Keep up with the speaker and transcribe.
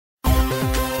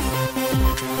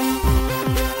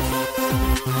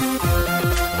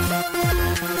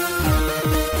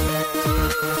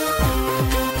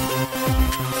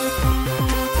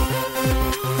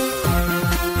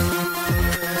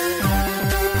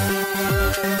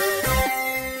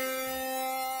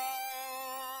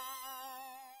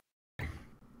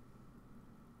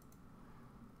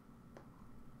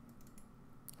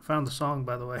found the song,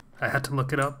 by the way. I had to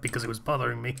look it up because it was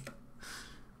bothering me.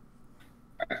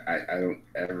 I don't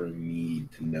ever need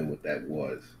to know what that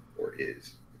was or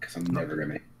is because I'm never going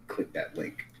to click that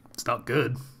link. It's not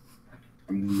good.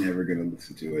 I'm never going to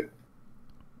listen to it.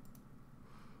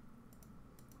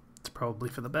 It's probably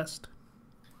for the best.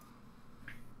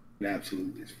 It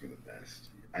absolutely is for the best.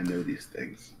 I know these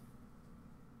things.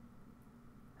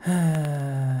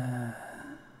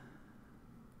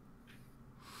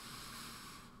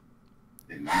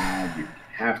 And now you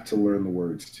have to learn the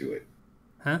words to it.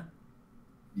 Huh?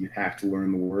 You have to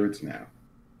learn the words now.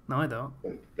 No, I don't.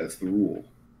 That's the rule.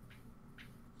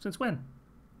 Since when?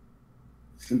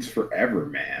 Since forever,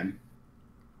 man.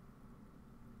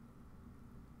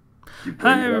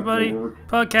 Hi, everybody.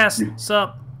 Podcast.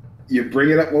 Sup? You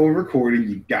bring it up while we're recording,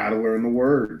 you gotta learn the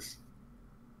words.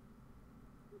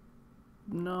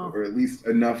 No. Or at least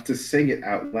enough to sing it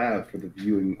out loud for the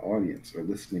viewing audience or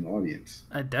listening audience.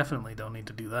 I definitely don't need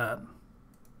to do that.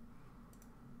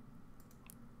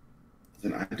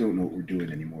 Then I don't know what we're doing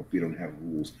anymore if we don't have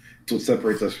rules. It's what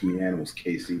separates us from the animals,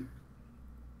 Casey.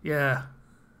 Yeah.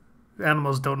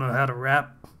 Animals don't know how to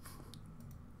rap.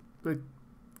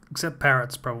 Except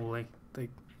parrots, probably.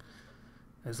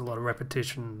 There's a lot of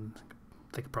repetition.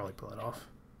 They could probably pull it off.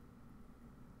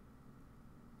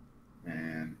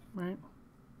 Man. Right?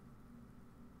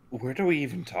 What are we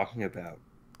even talking about?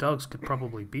 Dogs could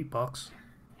probably beatbox.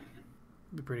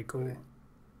 Be pretty cool.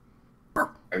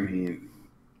 I mean,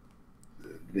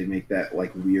 they make that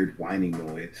like weird whining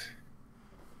noise.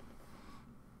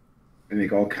 They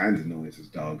make all kinds of noises,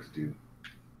 dogs do.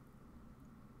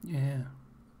 Yeah.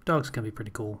 Dogs can be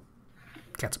pretty cool.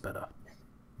 Cats are better.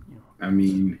 You know. I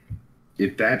mean,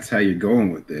 if that's how you're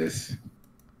going with this,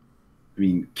 I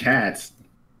mean, cats,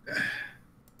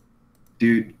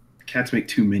 dude, cats make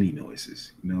too many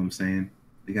noises. You know what I'm saying?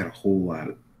 They got a whole lot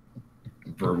of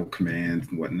verbal commands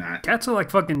and whatnot. Cats are like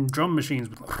fucking drum machines.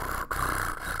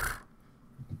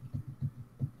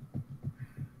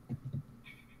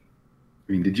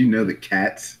 I mean, did you know that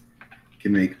cats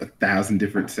can make 1,000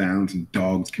 different sounds and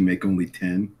dogs can make only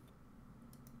 10?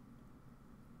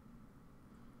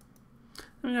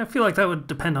 I mean, I feel like that would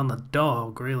depend on the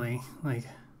dog, really. Like,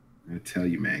 I tell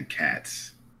you, man,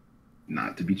 cats,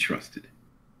 not to be trusted.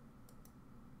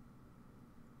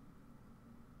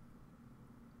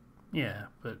 yeah,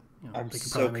 but you know, I'm they could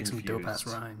so probably make some confused. dope-ass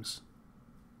rhymes.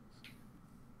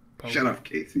 Shut up,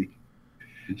 Casey.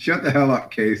 Shut the hell up,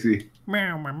 Casey.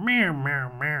 Meow, meow, meow, meow,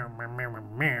 meow, meow, meow,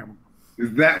 meow.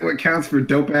 Is that what counts for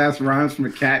dope-ass rhymes from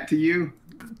a cat to you?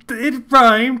 It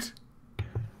rhymed.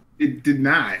 It did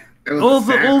not. That was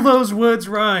All those words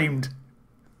rhymed.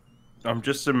 I'm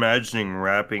just imagining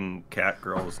rapping cat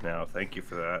girls now. Thank you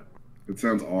for that. It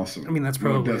sounds awesome. I mean, that's No,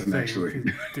 it probably doesn't the thing.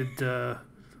 actually. Did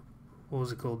what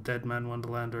was it called? Dead Man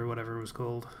Wonderland or whatever it was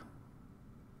called.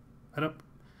 I don't.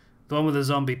 The one with the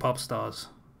zombie pop stars.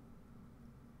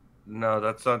 No,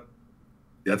 that's not.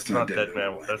 That's Not Dead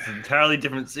Man. That's an entirely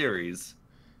different series.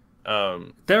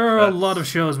 There are a lot of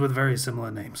shows with very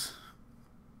similar names.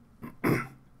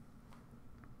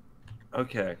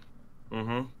 Okay. Mm-hmm.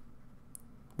 Well,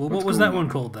 What's what was going that one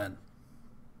on? called then?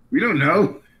 We don't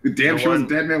know. The damn The show is one-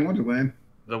 Dead Man Wonderland.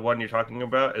 The one you're talking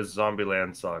about is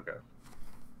Zombieland Saga.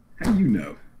 How do you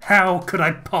know? How could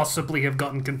I possibly have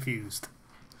gotten confused?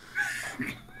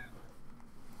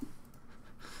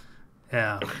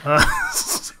 Yeah.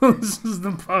 So this is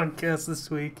the podcast this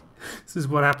week. This is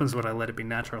what happens when I let it be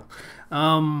natural.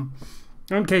 I'm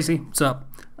Casey. What's up?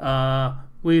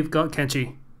 We've got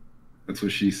Kenchi. That's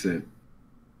what she said.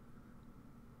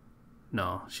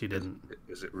 No, she didn't.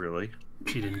 Is it really?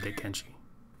 She didn't get Kenchi.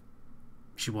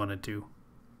 She wanted to.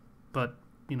 But,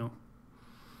 you know,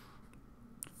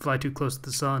 fly too close to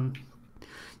the sun,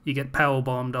 you get power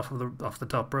bombed off the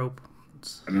top rope.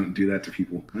 I don't do that to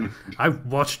people. I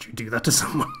watched you do that to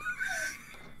someone.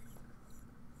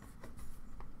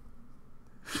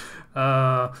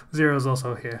 Zero's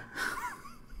also here.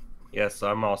 Yes,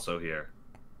 I'm also here.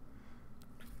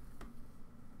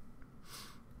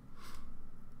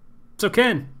 So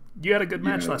Ken, you had a good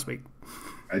match Yeah. last week.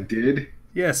 I did.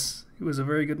 Yes, it was a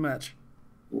very good match.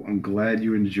 Well, I'm glad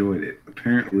you enjoyed it.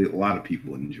 Apparently, a lot of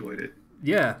people enjoyed it.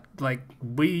 Yeah, like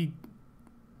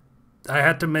I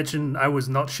had to mention I was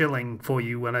not shilling for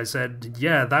you when I said,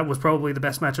 yeah, that was probably the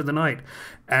best match of the night.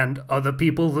 And other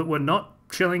people that were not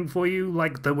shilling for you,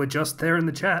 like that were just there in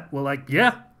the chat, were like,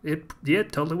 yeah, it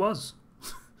totally was.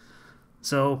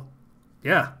 So,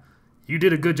 yeah, you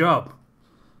did a good job.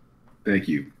 Thank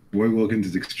you. Roy Wilkins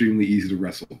is extremely easy to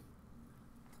wrestle.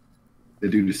 The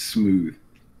dude is smooth.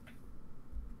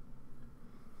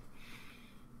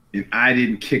 And I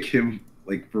didn't kick him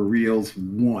like for reals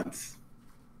once.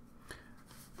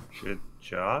 Good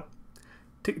job.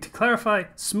 To clarify,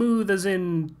 smooth as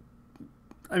in,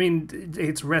 I mean,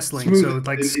 it's wrestling, Smooth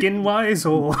so like skin wise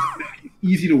or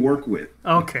Easy to work with.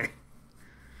 okay.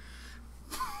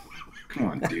 Come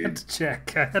on, I had dude. to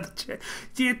check. I had to check.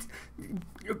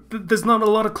 There's not a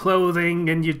lot of clothing,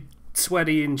 and you're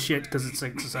sweaty and shit because it's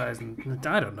exercise, and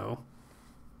I don't know.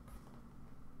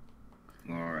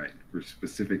 All right. For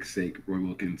specific sake, Roy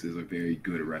Wilkins is a very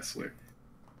good wrestler.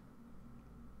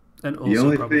 And The also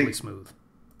only probably thing- smooth.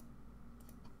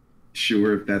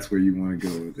 Sure, if that's where you want to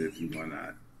go with it, why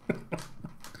not?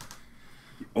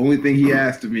 The only thing he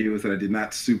asked of me was that I did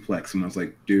not suplex him. I was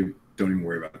like, dude, don't even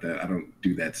worry about that. I don't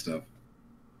do that stuff.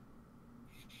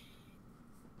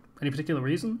 Any particular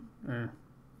reason?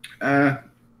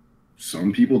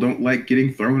 Some people don't like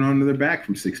getting thrown onto their back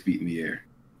from 6 feet in the air.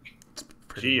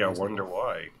 Gee, I wonder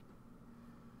why.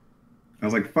 I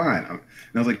was like, fine. And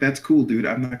I was like, that's cool, dude.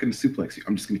 I'm not going to suplex you.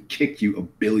 I'm just going to kick you a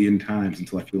billion times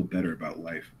until I feel better about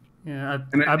life. Yeah,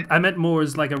 And I meant more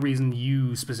as like a reason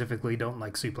you specifically don't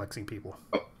like suplexing people.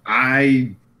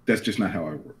 That's just not how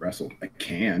I wrestle. I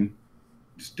can,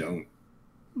 just don't.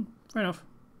 Fair enough.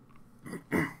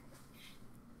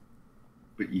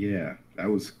 But yeah, that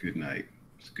was a good night.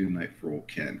 It was a good night for old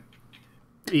Ken.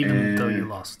 Even though you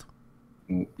lost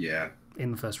Well, yeah. in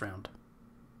the first round.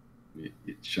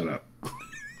 Shut up.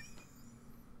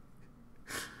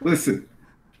 Listen,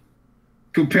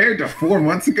 compared to 4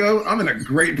 months ago, I'm in a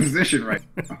great position right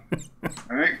now.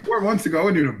 All right, 4 months ago, I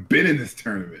wouldn't even have been in this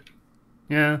tournament.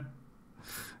 Yeah,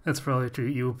 that's probably true.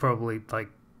 You were probably like,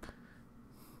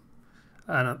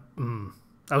 I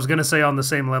was gonna say on the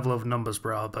same level of Numbers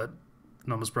Bra, but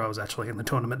Numbers Bra was actually in the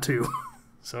tournament too.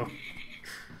 So,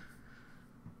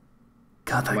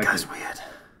 God, that like guy's it. weird.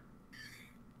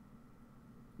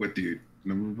 What, dude?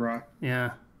 Number bra?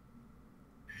 Yeah.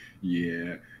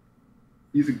 Yeah.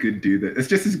 He's a good dude. It's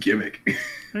just his gimmick.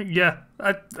 Yeah,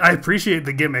 I appreciate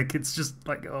the gimmick. It's just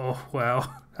like, oh,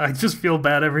 wow. I just feel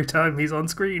bad every time he's on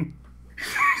screen.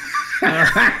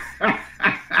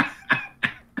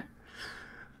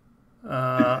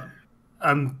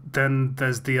 And then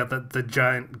there's the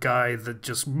giant guy that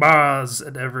just bars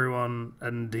at everyone,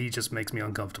 and he just makes me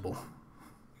uncomfortable.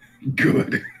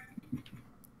 Good.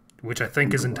 Which I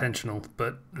think is intentional,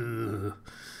 but...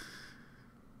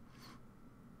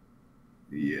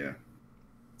 Yeah.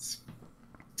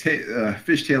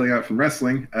 Fishtailing out from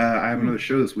wrestling. I have another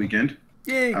show this weekend.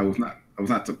 Yay! I was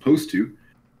not supposed to,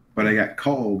 but I got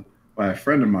called by a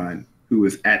friend of mine who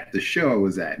was at the show I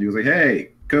was at. And he was like,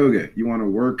 "Hey, Koga, you want to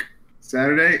work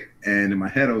Saturday?" And in my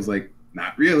head, I was like,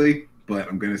 "Not really, but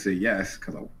I'm gonna say yes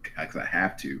because I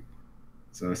have to."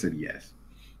 So I said yes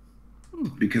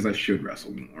because I should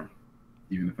wrestle more,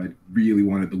 even if I really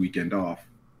wanted the weekend off.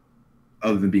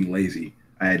 Other than being lazy,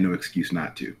 I had no excuse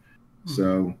not to.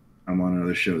 So I'm on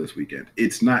another show this weekend.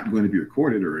 It's not going to be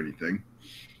recorded or anything,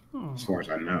 as far as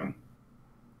I know.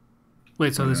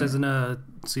 Wait, so this isn't a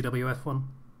CWF one?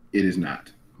 It is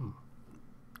not.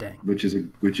 Dang. Which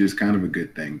is kind of a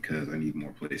good thing because I need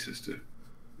more places to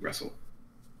wrestle.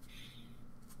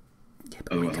 Yeah,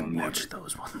 but we can watch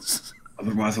those ones.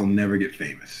 Otherwise, I'll never get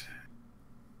famous.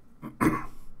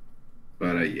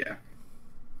 But yeah,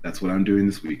 that's what I'm doing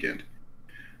this weekend.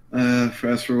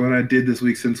 As for what I did this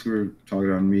week, since we were talking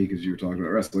about me because you were talking about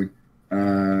wrestling,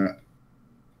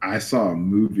 I saw a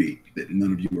movie that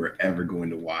none of you were ever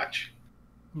going to watch.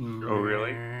 Oh,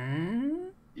 really?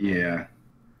 Yeah.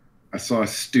 I saw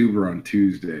Stuber on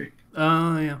Tuesday.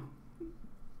 Oh, yeah.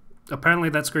 Apparently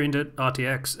that screened at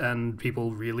RTX and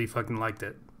people really fucking liked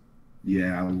it.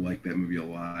 Yeah, I like that movie a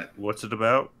lot. What's it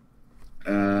about?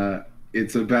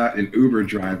 It's about an Uber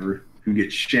driver who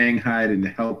gets shanghaied into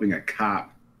helping a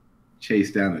cop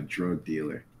chase down a drug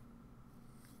dealer.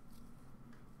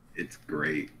 It's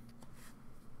great.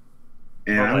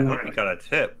 And I hope you got a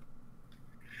tip.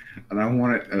 And I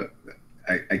want it.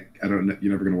 I don't know.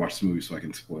 You're never gonna watch the movie, so I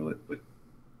can spoil it. But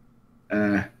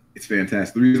it's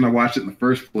fantastic. The reason I watched it in the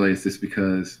first place is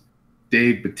because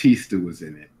Dave Bautista was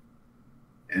in it,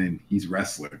 and he's a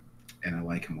wrestler, and I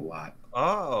like him a lot.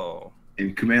 Oh.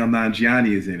 And Kumail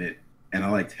Nanjiani is in it, and I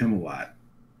liked him a lot.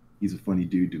 He's a funny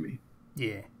dude to me.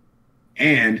 Yeah.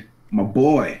 And my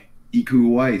boy Iku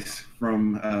Weiss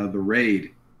from The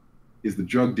Raid is the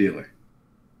drug dealer.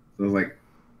 So I was like,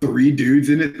 3 dudes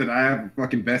in it that I have a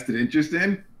fucking vested interest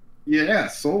in? Yeah,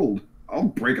 sold. I'll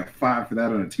break a 5 for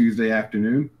that on a Tuesday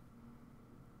afternoon.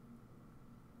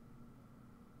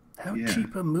 How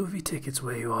cheap are movie tickets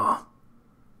where you are?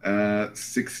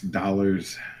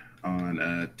 $6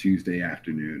 on Tuesday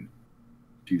afternoon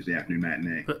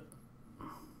matinee. But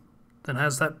then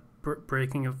how's that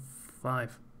breaking of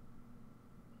 5.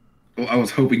 Well, I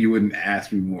was hoping you wouldn't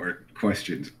ask me more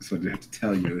questions, so I didn't have to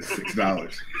tell you it was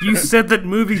 $6. You said that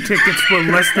movie tickets were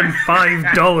less than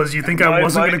 $5. You think I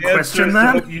wasn't going to question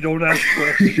that? Hope you don't ask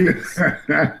questions.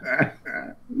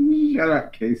 Shut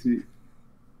up, Casey.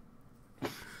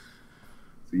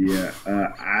 So yeah,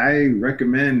 I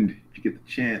recommend if you get the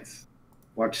chance,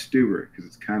 watch Stuber because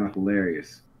it's kind of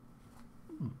hilarious.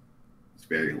 It's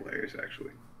very hilarious,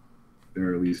 actually. There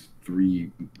are at least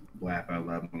 3 laugh out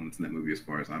loud moments in that movie, as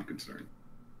far as I'm concerned.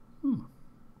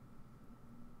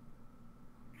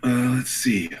 Let's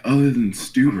see. Other than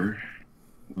Stuber,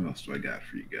 what else do I got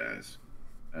for you guys?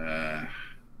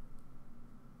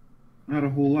 Not a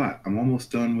whole lot. I'm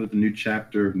almost done with the new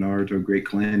chapter of Naruto Great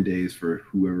Clan Days for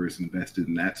whoever is invested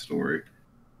in that story.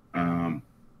 I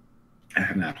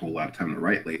haven't had a whole lot of time to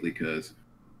write lately because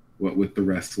what with the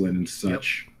wrestling and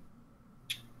such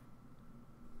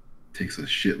takes a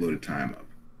shitload of time up.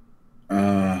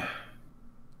 Let's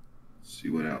see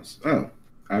what else. Oh,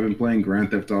 I've been playing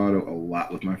Grand Theft Auto a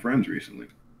lot with my friends recently.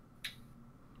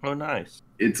 Oh, nice.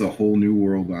 It's a whole new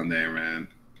world on there, man.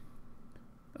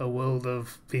 A world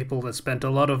of people that spent a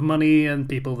lot of money and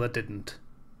people that didn't.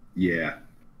 Yeah.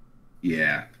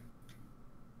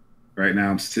 Right now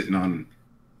I'm sitting on,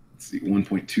 let's see,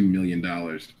 $1.2 million.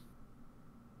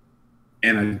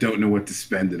 And I don't know what to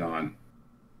spend it on.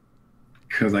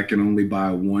 Because I can only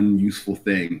buy one useful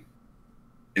thing.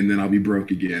 And then I'll be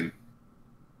broke again.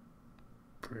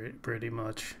 Pretty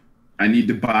much. I need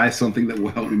to buy something that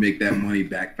will help me make that money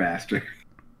back faster.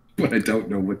 But I don't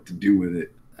know what to do with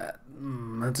it.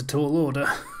 That's a tall order.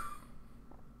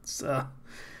 It's a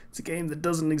game that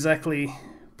doesn't exactly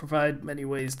provide many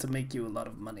ways to make you a lot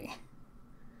of money.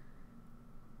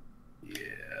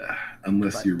 Yeah,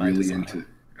 unless you're really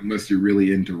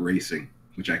into racing,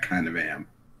 which I kind of am.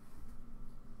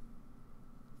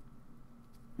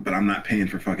 But I'm not paying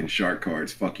for fucking shark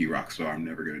cards. Fuck you, Rockstar. I'm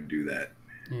never gonna do that.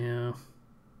 Yeah.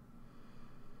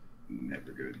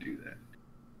 Never gonna do that.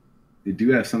 They do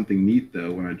have something neat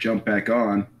though. When I jump back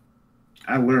on,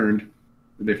 I learned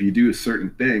that if you do certain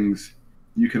things,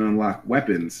 you can unlock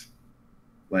weapons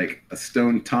like a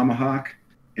stone tomahawk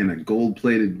and a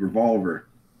gold-plated revolver.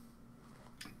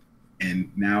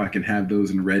 And now I can have those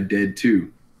in Red Dead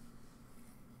 2.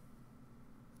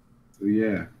 So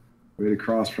yeah, way to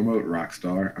cross-promote,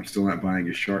 Rockstar. I'm still not buying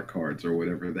your shark cards or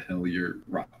whatever the hell your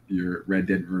Red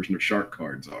Dead version of shark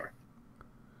cards are.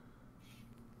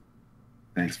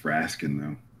 Thanks for asking,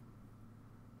 though.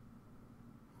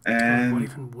 And what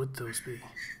even would those be?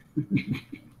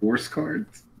 horse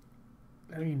cards?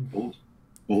 I mean,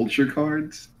 vulture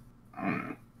cards? I don't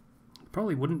know.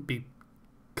 Probably wouldn't be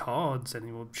cards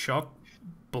anymore. Shark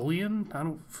bullion? I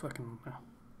don't fucking know.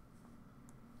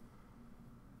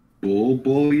 Bull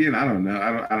bullion? I don't know.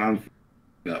 I don't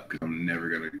up because I'm never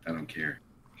gonna. I don't care.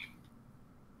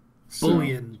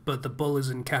 Bullion, but the bull is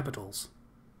in capitals.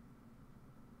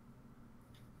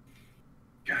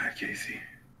 God, Casey.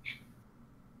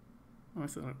 I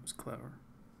thought it was clever.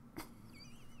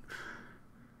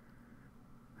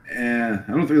 I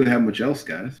don't really have much else,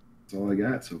 guys. That's all I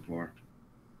got so far.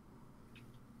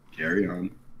 Carry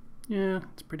on. Yeah,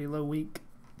 it's a pretty low week.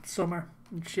 Summer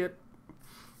and shit.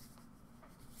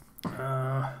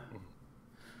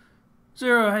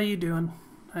 Zero, how you doing?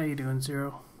 How you doing,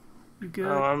 Zero? You good?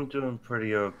 Oh, I'm doing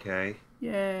pretty okay.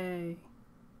 Yay.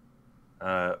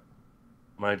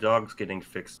 My dog's getting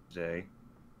fixed today.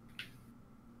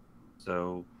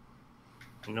 So,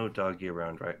 no doggy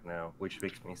around right now, which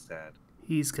makes me sad.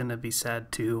 He's gonna be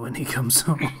sad too when he comes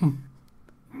home.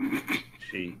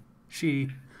 She.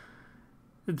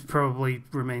 It probably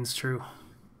remains true.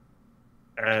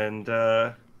 And,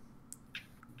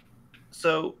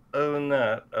 so, other than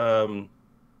that,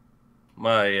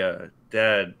 my,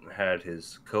 dad had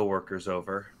his coworkers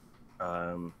over,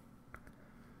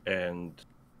 and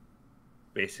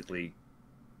basically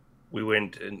we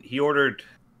went and he ordered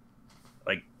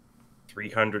like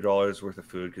 $300 worth of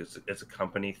food because it's a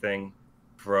company thing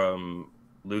from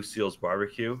Lucille's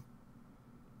Barbecue.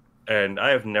 And I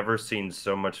have never seen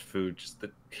so much food.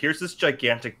 Here's this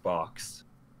gigantic box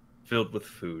filled with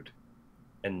food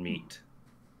and meat.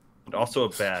 And also a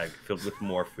bag filled with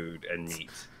more food and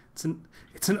meat.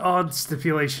 It's an odd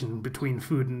stipulation between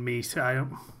food and meat. I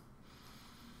don't...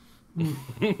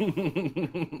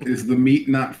 Is the meat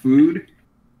not food?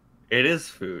 It is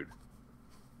food.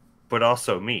 But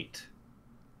also meat.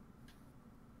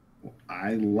 Well,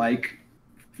 I like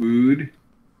food,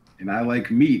 and I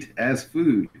like meat as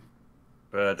food.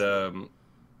 But,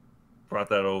 brought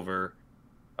that over.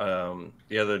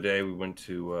 The other day we went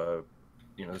to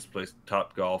this place,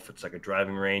 Top Golf. It's like a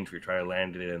driving range. We try to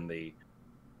land it in the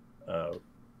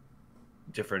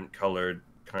different colored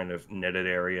kind of netted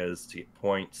areas to get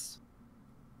points.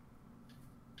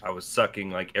 I was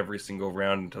sucking like every single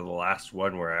round into the last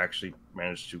one where I actually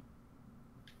managed to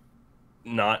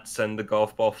not send the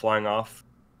golf ball flying off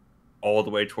all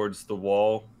the way towards the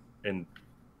wall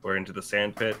or into the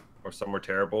sand pit or somewhere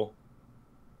terrible.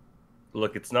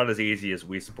 Look, it's not as easy as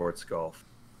Wii Sports Golf.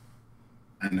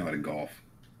 I know how to golf.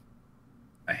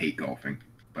 I hate golfing,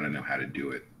 but I know how to do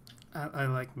it. I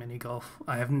like mini golf.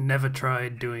 I have never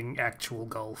tried doing actual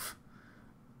golf.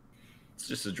 It's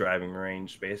just a driving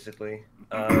range, basically.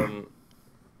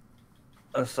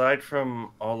 Aside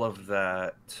from all of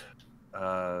that,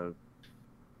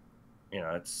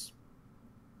 it's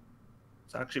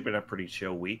actually been a pretty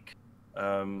chill week.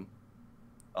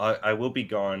 I will be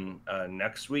gone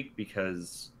next week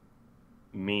because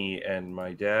me and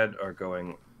my dad are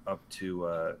going up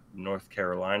to North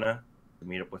Carolina to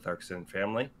meet up with our extended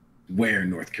family. Where in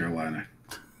North Carolina?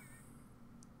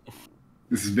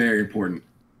 This is very important.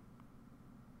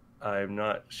 I'm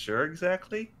not sure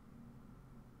exactly.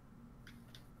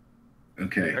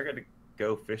 Okay. I gotta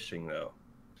go fishing though.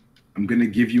 I'm gonna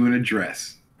give you an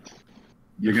address.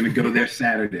 You're gonna go there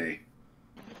Saturday,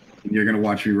 and you're gonna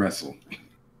watch me wrestle.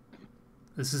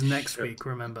 This is next week,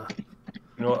 remember?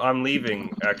 I'm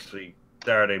leaving actually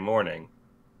Saturday morning.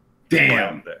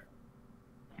 Damn. Up there.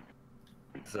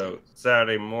 So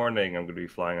Saturday morning, I'm gonna be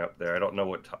flying up there. I don't know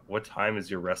what time is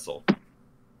your wrestle.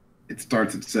 It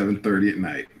starts at 7:30 at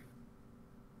night.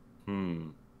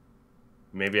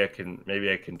 Maybe I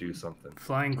can do something.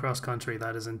 Flying cross country,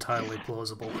 that is entirely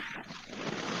plausible.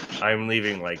 I'm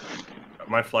leaving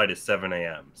my flight is 7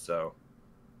 a.m. So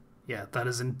yeah, that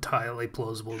is entirely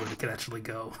plausible that it could actually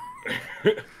go.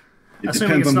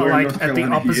 Assuming Assuming it's not like at the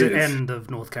opposite end of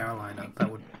North Carolina,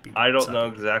 that would be. I don't know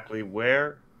exactly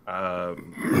where, but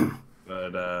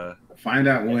find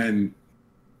out when.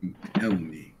 Tell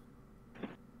me.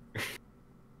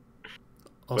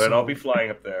 Also, but I'll be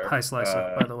flying up there. Hi,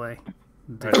 Slicer, by the way.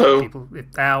 Hello.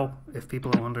 If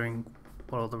people are wondering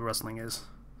what all the wrestling is.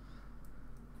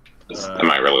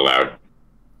 Am I really loud?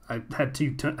 I had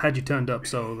you turned up,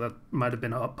 so that might have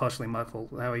been partially my fault.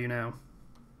 How are you now?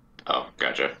 Oh,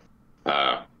 gotcha.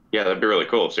 Yeah, that'd be really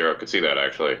cool if Zero could see that,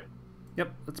 actually.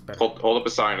 Yep, that's better. Hold up a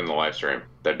sign in the live stream.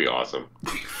 That'd be awesome.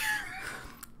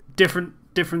 Different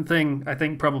thing, I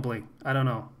think, probably. I don't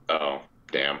know. Oh,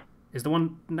 damn. Is the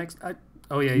one next...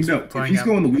 Oh, yeah, he's no, flying if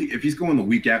he's going the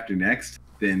week after next,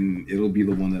 then it'll be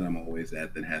the one that I'm always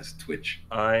at that has Twitch.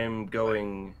 I'm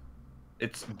going...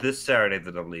 It's this Saturday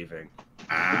that I'm leaving.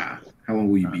 Ah, how long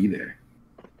will you be there?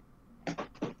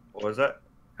 What was that?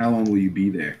 How long will you be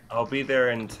there? I'll be there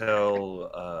until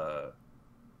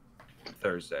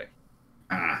Thursday.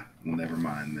 Ah, well, never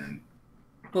mind then.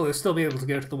 Well, you'll still be able to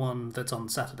go to the one that's on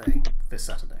Saturday, this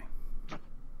Saturday.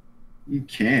 You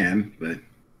can, but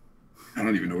I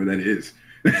don't even know where that is.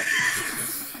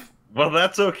 Well,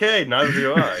 that's okay. Neither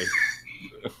do I.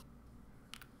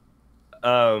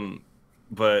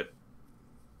 But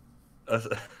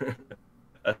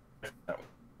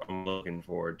I'm looking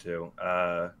forward to.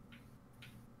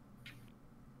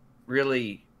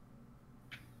 Really,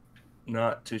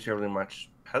 not too terribly much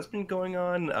has been going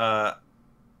on.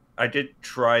 I did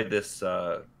try this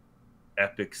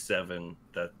Epic 7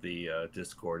 that the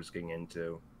Discord is getting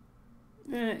into.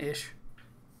 Ish.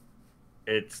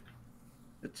 It's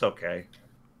okay.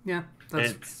 Yeah,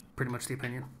 that's pretty much the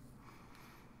opinion.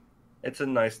 It's a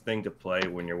nice thing to play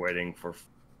when you're waiting for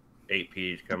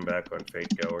 8P to come back on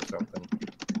Fate Go or something.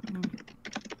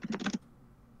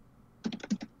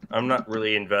 I'm not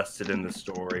really invested in the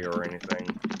story or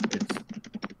anything. It's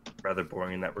rather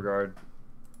boring in that regard.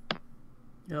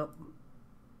 Yep.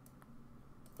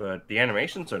 But the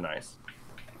animations are nice.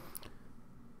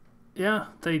 Yeah,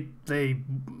 they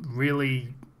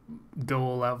really go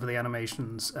all out for the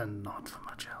animations and not for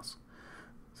much else.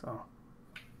 So.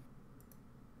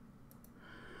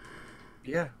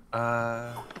 Yeah.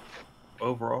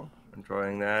 Overall,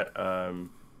 enjoying that.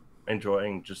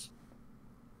 Enjoying just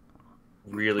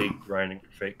really grinding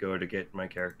for Fate Go to get my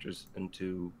characters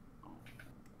into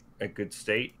a good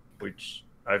state, which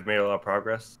I've made a lot of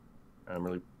progress. I'm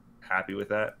really happy with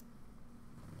that.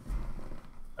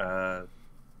 Yeah,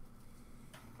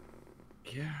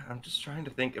 I'm just trying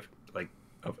to think of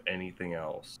anything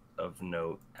else of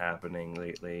note happening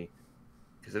lately.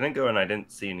 Because I didn't go and I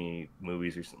didn't see any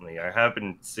movies recently. I have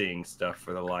been seeing stuff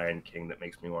for The Lion King that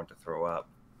makes me want to throw up.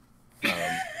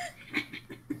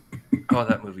 Oh,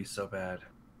 that movie's so bad.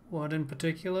 What in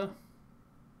particular?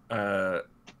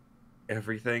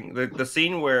 Everything. The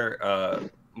scene where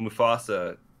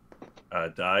Mufasa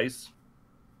dies,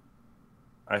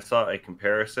 I saw a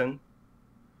comparison,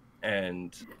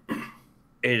 and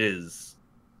it is,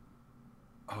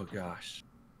 oh gosh,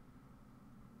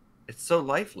 it's so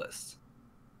lifeless.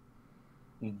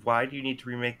 Why do you need to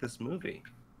remake this movie?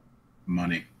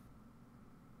 Money.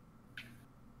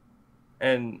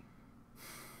 And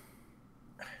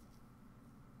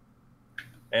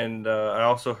I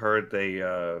also heard they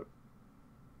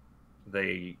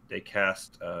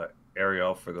cast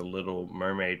Ariel for the Little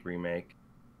Mermaid remake.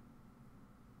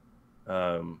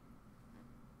 Not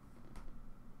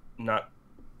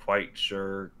quite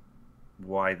sure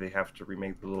why they have to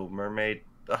remake the Little Mermaid.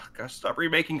 Ugh, gosh, stop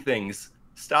remaking things.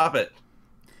 Stop it.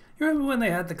 You remember when they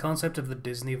had the concept of the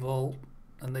Disney Vault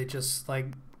and they just like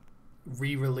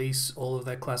re-release all of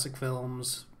their classic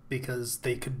films because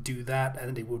they could do that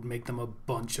and it would make them a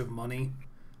bunch of money?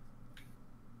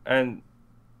 And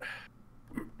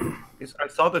I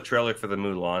saw the trailer for the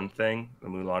Mulan thing, the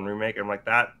Mulan remake. I'm like,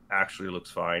 that actually looks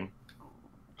fine.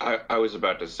 I was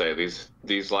about to say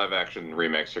these live action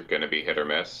remakes are going to be hit or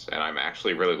miss, and I'm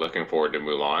actually really looking forward to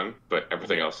Mulan, but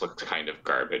everything else looks kind of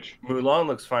garbage. Mulan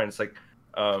looks fine. It's like,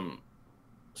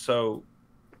 so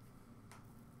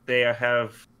they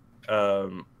have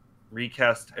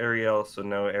recast Ariel, so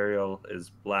now Ariel is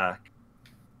black,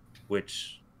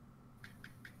 which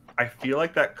I feel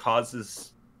like that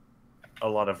causes a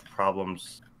lot of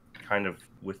problems kind of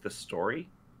with the story.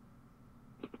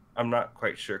 I'm not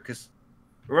quite sure, because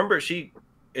remember, she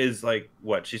is like,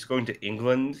 what, she's going to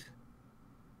England,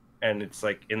 and it's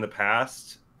like in the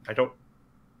past. I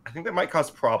think that might cause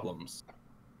problems.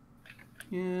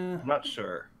 Yeah. I'm not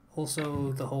sure.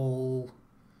 Also, the whole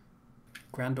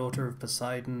granddaughter of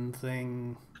Poseidon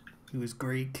thing, who is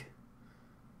Greek,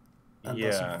 and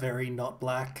thus very not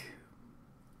black.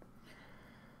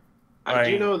 I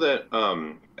do know that,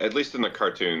 at least in the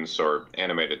cartoons or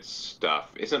animated stuff,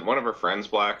 isn't one of her friends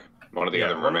black? One of the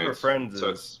other mermaids? One of her friends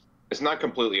so is... It's not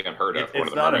completely unheard of.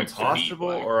 It's not impossible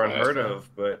or unheard of,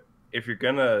 but if you're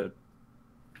gonna,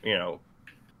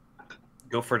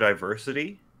 go for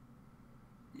diversity,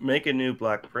 make a new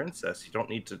black princess. You don't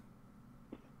need to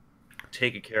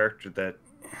take a character that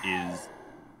is...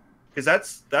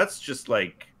 Because that's just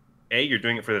like... A, you're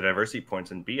doing it for the diversity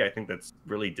points, and B, I think that's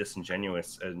really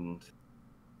disingenuous, and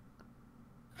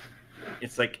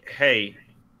it's like, hey,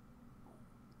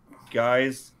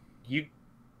 guys,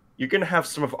 you're gonna have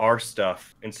some of our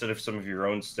stuff instead of some of your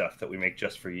own stuff that we make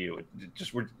just for you.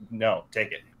 No,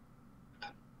 take it.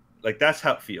 Like, that's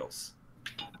how it feels.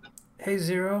 Hey,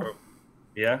 Zero.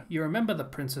 Yeah? You remember The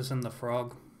Princess and the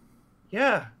Frog?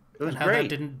 Yeah, it was and how great. That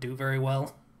didn't do very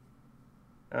well?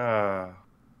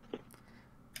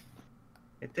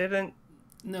 It didn't.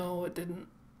 No, it didn't.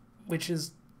 Which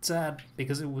is sad,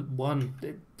 because it was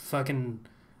fucking...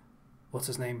 What's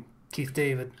his name? Keith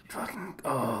David. Fucking...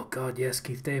 Oh, God, yes,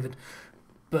 Keith David.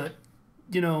 But,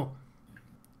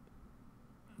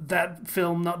 that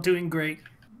film not doing great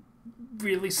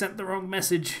really sent the wrong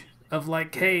message of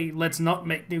like, hey, let's not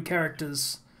make new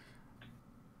characters.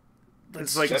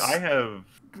 It's like, I have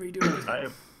that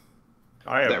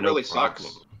no really problem.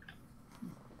 Sucks.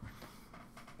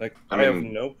 Like, I have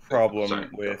no problem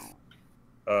with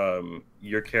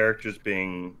your characters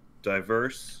being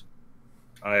diverse.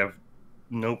 I have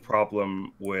no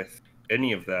problem with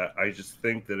any of that. I just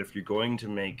think that if you're going to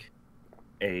make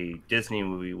a Disney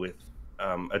movie with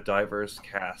a diverse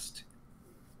cast,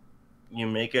 you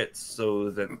make it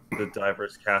so that the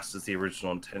diverse cast is the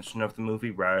original intention of the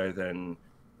movie, rather than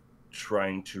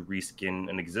trying to reskin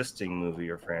an existing movie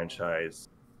or franchise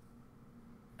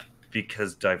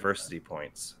because diversity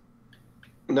points.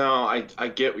 No, I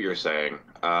get what you're saying.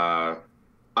 I'm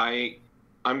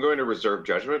going to reserve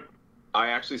judgment. I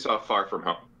actually saw Far From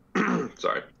Home.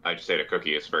 Sorry, I just ate a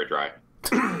cookie. It's very dry.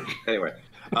 Anyway,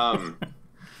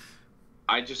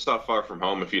 I just saw Far From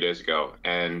Home a few days ago,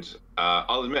 and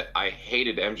I'll admit I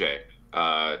hated MJ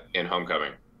in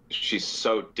Homecoming. She's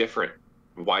so different.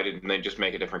 Why didn't they just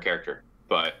make a different character?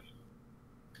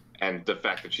 And the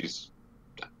fact that she's,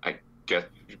 I guess,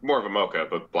 more of a mocha,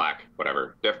 but black,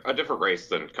 whatever. A different race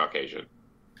than Caucasian.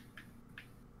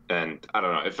 And I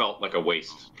don't know, it felt like a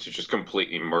waste to just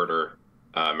completely murder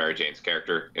Mary Jane's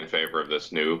character in favor of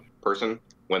this new person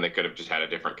when they could have just had a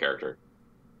different character.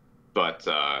 But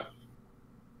I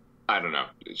don't know.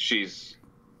 It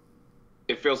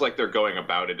feels like they're going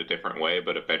about it a different way,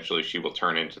 but eventually she will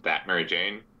turn into that Mary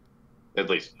Jane, at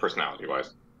least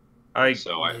personality-wise. I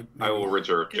will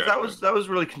reserve judgment. That was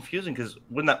really confusing, because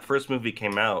when that first movie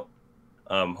came out,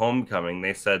 Homecoming,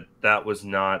 they said that was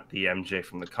not the MJ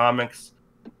from the comics.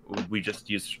 We just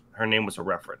used her name was a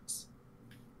reference.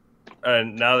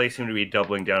 And now they seem to be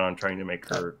doubling down on trying to make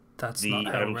her That's the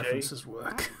not how MJ. references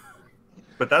work.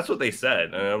 But that's what they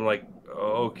said, and I'm like,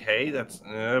 okay,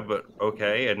 but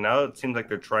okay. And now it seems like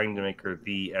they're trying to make her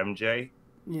the MJ.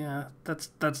 Yeah,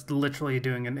 that's literally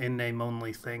doing an in-name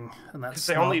only thing, and that's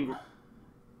They not...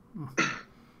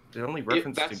 only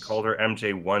referenced and called her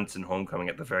MJ once in Homecoming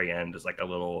at the very end, as like a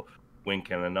little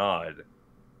wink and a nod.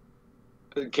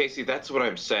 Casey, that's what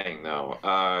I'm saying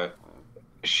though.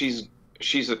 She's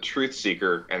a truth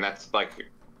seeker, and that's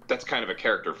kind of a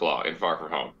character flaw in Far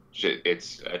From Home.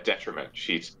 It's a detriment.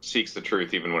 She seeks the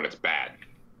truth even when it's bad.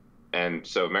 And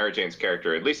so Mary Jane's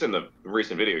character, at least in the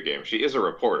recent video game, she is a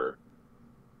reporter.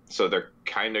 So they're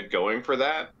kind of going for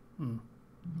that.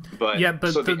 But yeah,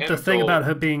 but so the thing about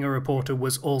her being a reporter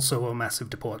was also a massive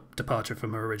departure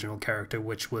from her original character,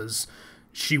 which was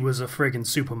she was a friggin'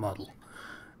 supermodel.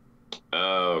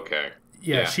 Oh, okay.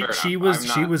 Yeah, she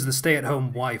was the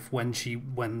stay-at-home wife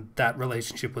when that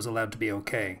relationship was allowed to be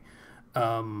okay.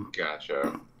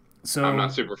 Gotcha. So I'm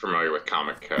not super familiar with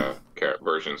comic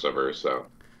versions of her, so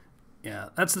yeah,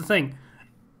 that's the thing.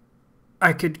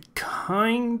 I could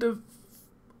kind of,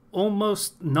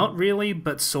 almost, not really,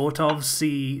 but sort of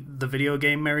see the video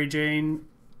game Mary Jane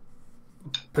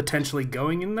potentially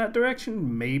going in that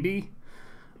direction, maybe.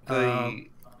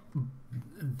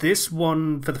 This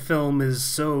one for the film is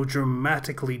so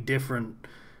dramatically different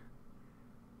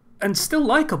and still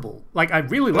likable. Like, I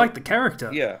really like the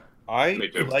character. Yeah, I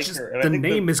like just, her. And the I think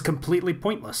name is completely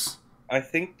pointless. I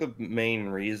think the main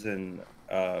reason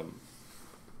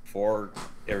for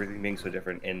everything being so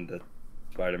different in the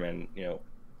Spider-Man,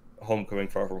 Homecoming,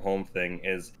 Far From Home thing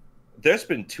is there's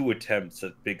been 2 attempts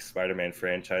at big Spider-Man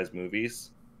franchise movies.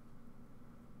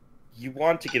 You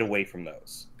want to get away from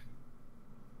those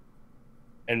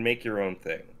and make your own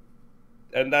thing.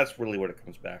 And that's really what it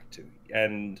comes back to.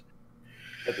 And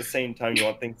at the same time, you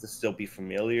want things to still be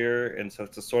familiar, and so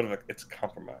it's a sort of it's a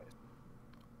compromise.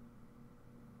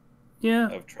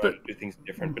 Yeah, of trying to do things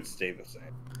different but stay the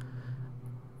same.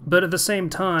 But at the same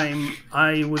time,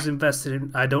 I was invested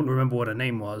in... I don't remember what her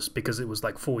name was, because it was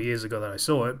like 4 years ago that I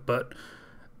saw it, but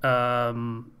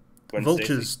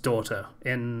Vulture's daughter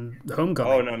in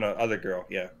Homecoming. Oh, no, other girl,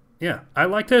 yeah. Yeah, I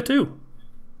liked her too.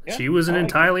 Yeah, she was an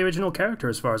entirely original character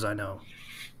as far as I know.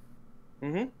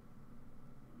 Mm-hmm.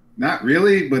 Not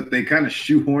really, but they kind of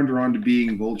shoehorned her onto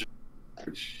being Vulture,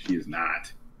 which she is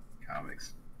not in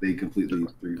comics. They completely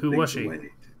threw Who was she?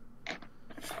 away.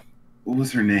 What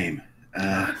was her name?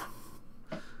 Because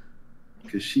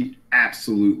she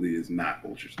absolutely is not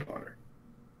Vulture's daughter.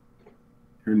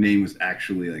 Her name was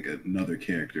actually like another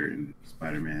character in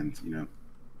Spider-Man's, I'm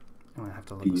gonna have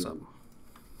to look this up.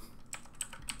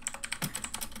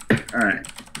 All right,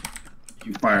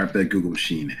 you fire up that Google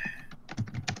machine.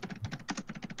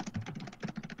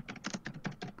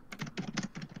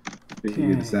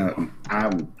 Figure this out, and I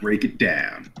will break it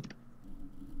down.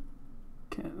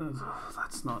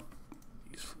 That's not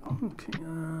useful. Okay,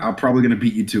 I'm probably gonna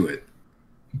beat you to it.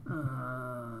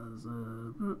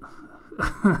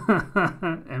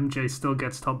 MJ still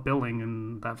gets top billing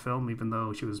in that film, even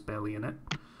though she was barely in it.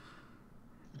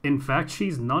 In fact,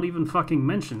 she's not even fucking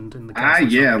mentioned in the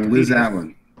cast. Yeah, Liz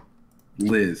Allen.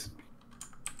 Liz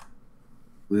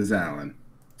Allen.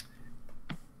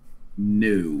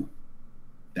 No.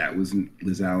 That wasn't...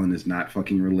 Liz Allen is not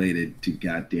fucking related to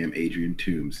goddamn Adrian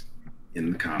Toomes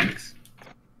in the comics.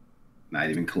 Not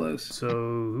even close. So,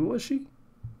 who was she?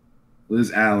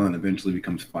 Liz Allen eventually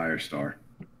becomes Firestar.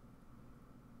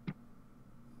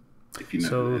 If you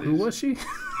know who was she?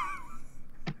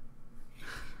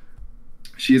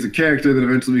 She is a character that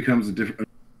eventually becomes a different...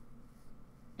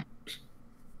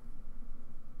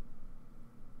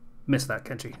 Missed that,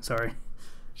 Kenji. Sorry.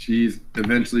 She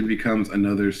eventually becomes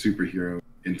another superhero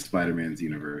in Spider-Man's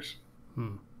universe.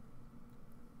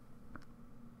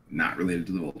 Not related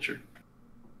to the Vulture.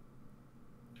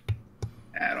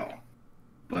 At all.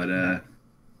 But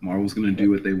Marvel's going to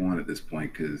do what they want at this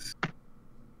point, because...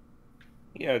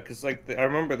 Yeah, because I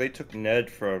remember they took Ned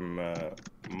from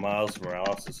Miles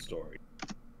Morales' story.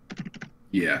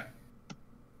 Yeah.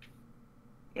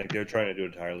 Like, they were trying to do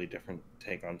an entirely different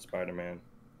take on Spider-Man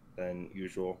than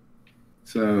usual.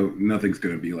 So nothing's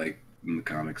going to be like in the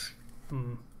comics.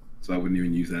 Hmm. So I wouldn't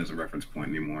even use that as a reference point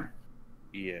anymore.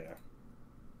 Yeah.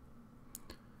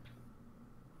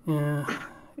 Yeah.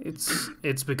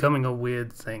 It's becoming a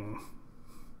weird thing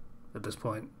at this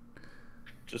point.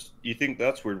 Just, you think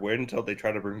that's weird? Wait until they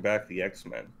try to bring back the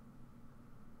X-Men.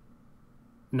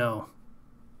 No.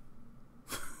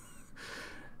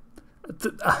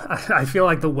 I feel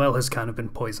like the well has kind of been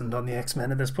poisoned on the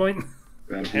X-Men at this point.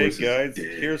 Hey guys,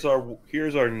 here's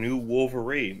our new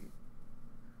Wolverine.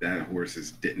 That horse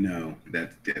is no.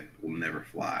 That will never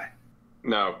fly.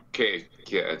 No, okay,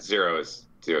 yeah, Zero's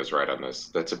right on this.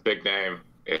 That's a big name.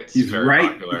 It's He's very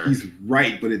right. popular. He's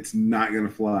right, but it's not gonna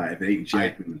fly. If it ain't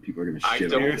Jackman, people are gonna I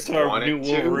shit don't on Here's it. our want new it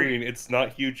to. Wolverine. It's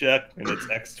not Hugh Jackman. It's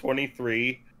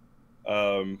X-23.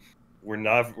 We're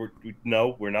not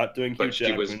doing Hugh But she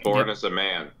Jackman. was born as a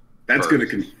man. That's first. gonna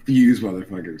confuse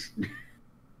motherfuckers.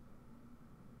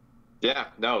 Yeah,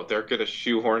 no, they're gonna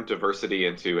shoehorn diversity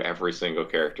into every single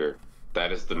character.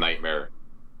 That is the nightmare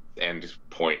end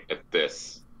point at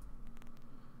this.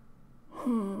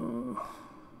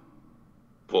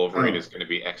 Wolverine is going to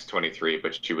be X-23,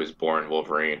 but she was born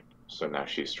Wolverine, so now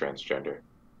she's transgender.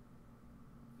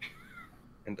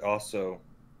 And also,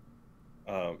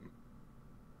 I'm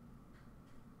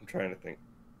trying to think.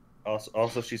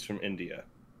 Also, she's from India.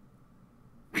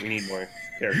 We need more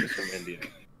characters from India.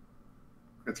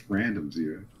 That's random,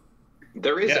 Zero.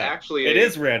 There is actually it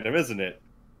is random, isn't it?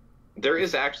 There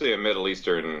is actually a Middle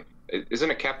Eastern.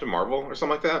 Isn't it Captain Marvel or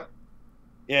something like that?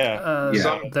 Yeah.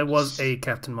 There was a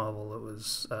Captain Marvel that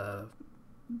was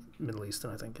Middle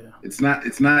Eastern, I think. Yeah. It's not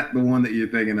the one that you're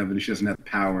thinking of, and she doesn't have the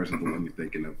powers of the one you're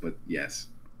thinking of. But yes.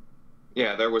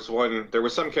 Yeah, there was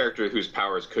some character whose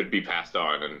powers could be passed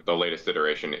on, and the latest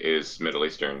iteration is a Middle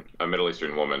Eastern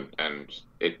woman, and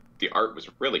the art was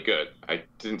really good. I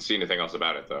didn't see anything else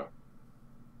about it though.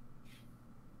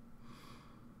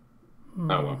 Oh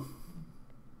well.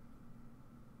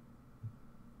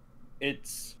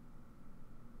 It's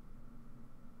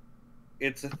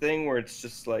a thing where it's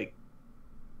just like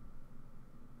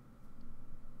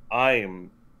I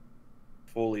am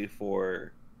fully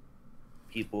for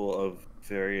people of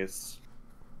various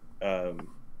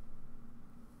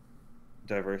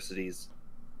diversities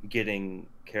getting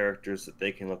characters that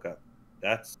they can look up.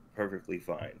 That's perfectly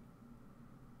fine.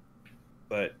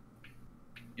 But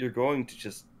you're going to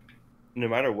just, no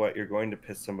matter what, you're going to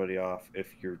piss somebody off if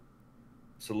your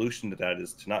solution to that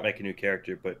is to not make a new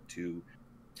character, but to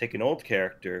take an old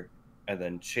character and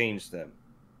then change them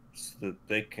so that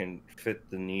they can fit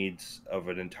the needs of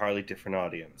an entirely different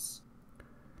audience.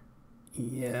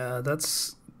 Yeah,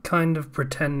 that's kind of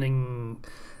pretending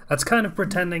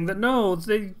that no,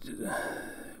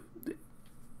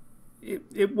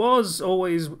 it was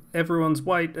always everyone's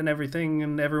white and everything,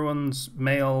 and everyone's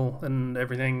male and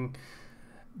everything,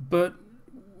 but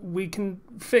we can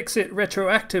fix it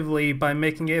retroactively by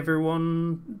making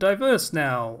everyone diverse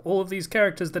now. All of these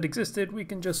characters that existed, we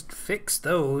can just fix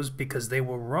those because they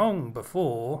were wrong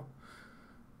before.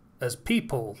 As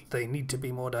people, they need to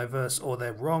be more diverse, or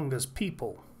they're wrong as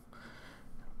people.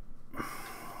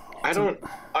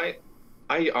 I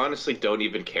honestly don't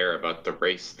even care about the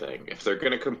race thing. If they're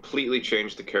going to completely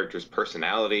change the character's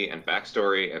personality and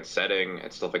backstory and setting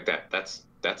and stuff like that, that's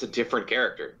a different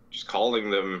character. Just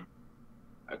calling her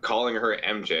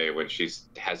MJ when she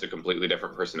has a completely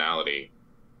different personality,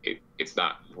 it's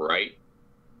not right.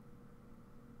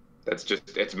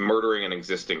 It's murdering an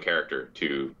existing character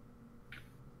to,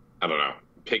 I don't know,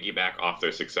 piggyback off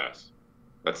their success.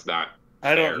 That's not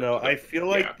I fair. don't know. I feel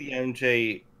like the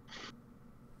MJ,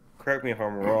 correct me if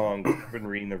I'm wrong, I've been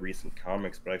reading the recent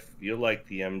comics, but I feel like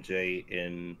the MJ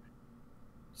in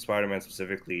Spider-Man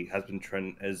specifically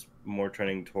is more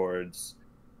trending towards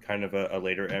kind of a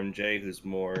later MJ who's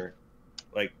more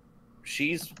like,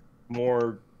 she's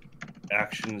more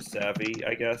action savvy,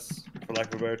 I guess, for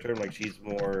lack of a better term. Like, she's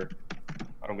more,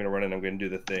 I'm gonna run and I'm gonna do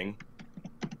the thing,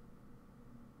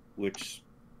 which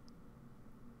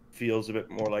feels a bit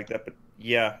more like that. But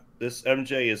yeah, this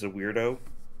MJ is a weirdo,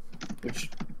 which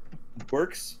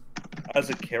works as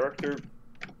a character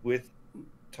with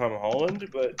Tom Holland,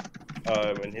 but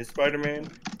and his Spider-Man,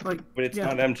 but it's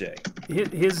not MJ.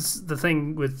 Here's the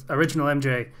thing with original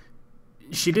MJ.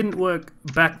 She didn't work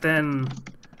back then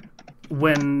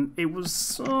when it was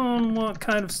somewhat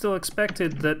kind of still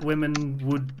expected that women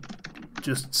would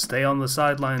just stay on the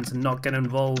sidelines and not get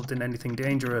involved in anything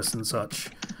dangerous and such.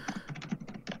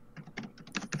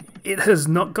 It has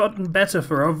not gotten better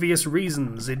for obvious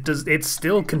reasons. It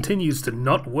still continues to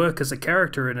not work as a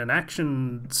character in an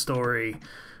action story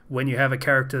when you have a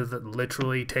character that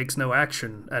literally takes no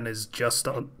action and is just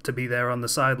to be there on the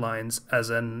sidelines as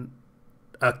a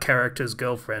character's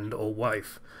girlfriend or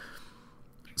wife.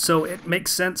 So it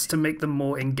makes sense to make them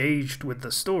more engaged with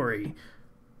the story.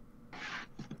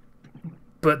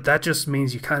 But that just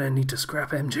means you kind of need to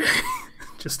scrap MJ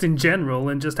just in general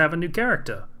and just have a new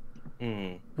character.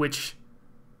 Which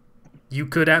you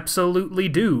could absolutely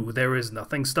do. There is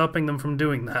nothing stopping them from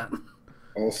doing that.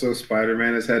 Also,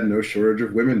 Spider-Man has had no shortage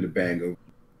of women to bang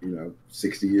over,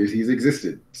 60 years he's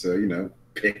existed. So,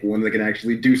 pick one that can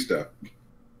actually do stuff.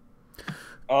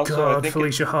 Also, I God, think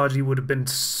Felicia Hardy would have been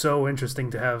so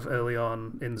interesting to have early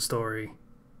on in the story.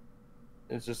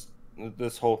 it's just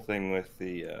this whole thing with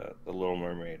the Little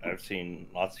Mermaid. I've seen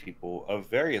lots of people of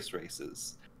various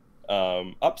races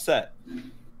upset.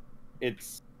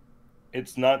 It's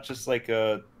not just like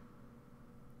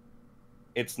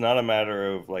it's not a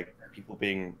matter of like people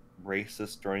being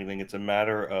racist or anything. It's a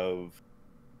matter of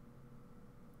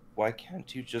why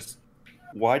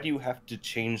do you have to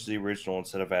change the original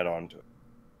instead of add on to it?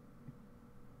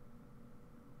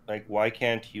 Like, why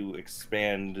can't you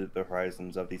expand the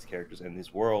horizons of these characters and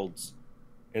these worlds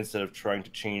instead of trying to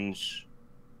change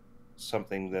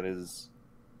something that is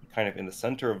kind of in the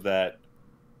center of that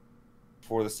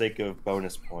for the sake of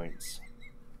bonus points?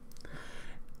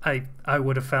 I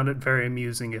would have found it very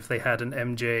amusing if they had an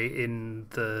MJ in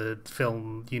the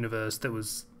film universe that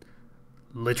was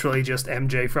literally just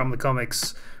MJ from the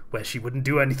comics, where she wouldn't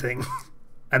do anything,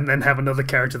 and then have another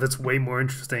character that's way more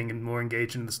interesting and more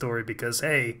engaged in the story because,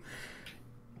 hey,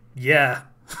 yeah,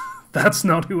 that's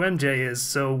not who MJ is,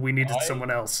 so we needed someone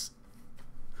else.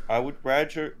 I would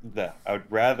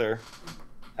rather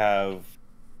have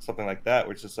something like that,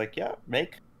 which is like, yeah,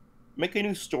 make a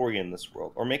new story in this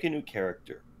world, or make a new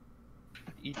character.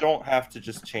 You don't have to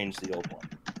just change the old one,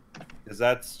 because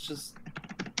that's just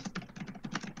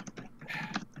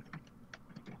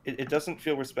it doesn't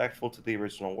feel respectful to the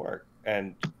original work,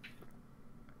 and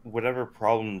whatever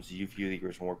problems you view the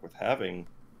original work with having,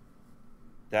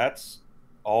 that's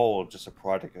all just a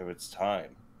product of its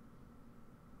time.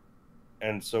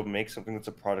 And so make something that's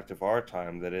a product of our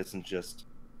time that isn't just,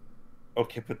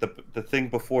 okay, but the thing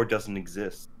before doesn't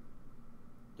exist.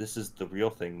 This is the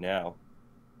real thing now.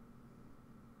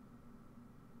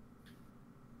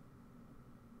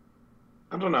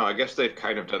 I don't know. I guess they've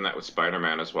kind of done that with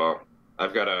Spider-Man as well.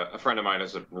 I've got a friend of mine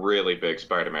is a really big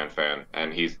Spider-Man fan,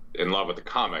 and he's in love with the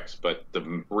comics, but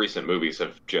the recent movies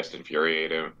have just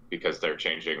infuriated him because they're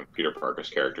changing Peter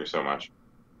Parker's character so much.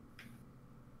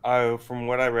 From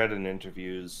what I read in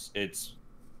interviews,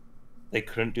 they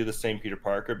couldn't do the same Peter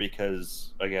Parker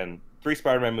because, again, 3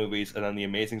 Spider-Man movies and then the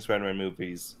Amazing Spider-Man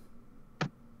movies,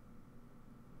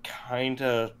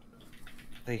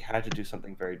 they had to do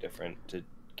something very different to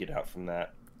get out from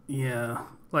that. Yeah,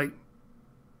 like,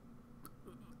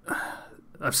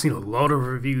 I've seen a lot of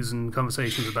reviews and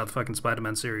conversations about the fucking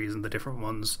Spider-Man series and the different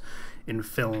ones in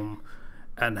film,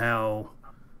 and how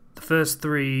the first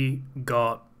 3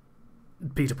 got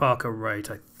Peter Parker right,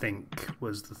 I think,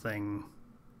 was the thing.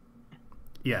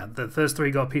 Yeah, the first 3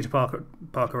 got Peter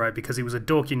Parker right because he was a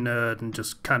dorky nerd and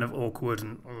just kind of awkward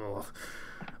and ugh.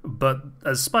 But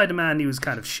as Spider-Man, he was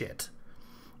kind of shit.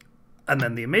 And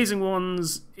then the Amazing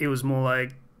ones, it was more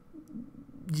like,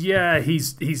 yeah,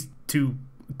 he's too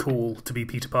cool to be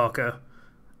Peter Parker.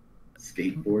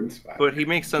 Skateboard Spider-Man. But he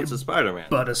makes sense as Spider-Man.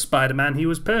 But as Spider-Man, he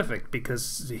was perfect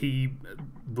because he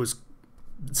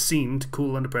seemed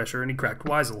cool under pressure and he cracked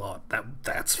wise a lot.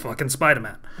 That's fucking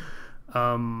Spider-Man.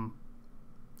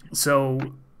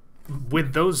 So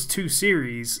with those 2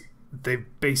 series, they've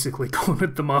basically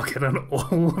cornered the market on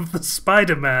all of the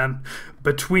Spider-Man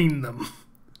between them.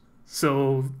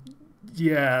 So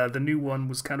yeah, the new one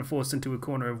was kind of forced into a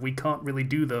corner of, we can't really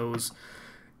do those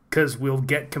because we'll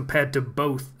get compared to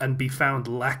both and be found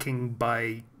lacking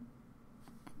by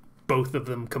both of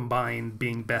them combined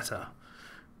being better.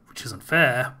 Which isn't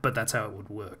fair, but that's how it would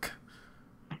work.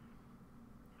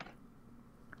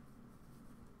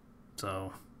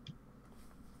 So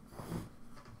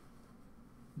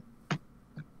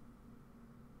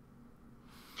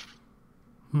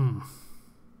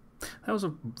that was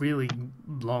a really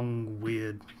long,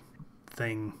 weird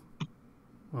thing,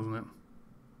 wasn't it?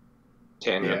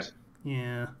 Tangent.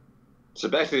 Yeah. So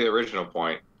back to the original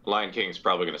point, Lion King's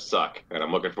probably going to suck, and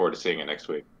I'm looking forward to seeing it next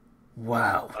week.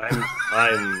 Wow.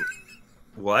 I'm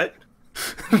what?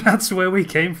 That's where we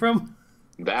came from?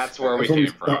 That's where we came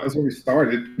from. That's where we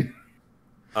started.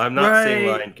 I'm not seeing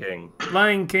Lion King.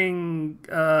 Lion King,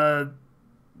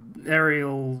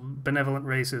 Ariel, benevolent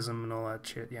racism, and all that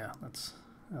shit. Yeah, that's.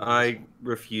 I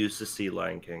refuse to see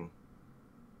Lion King.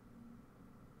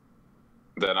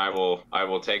 Then I will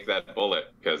take that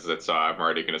bullet because it's I'm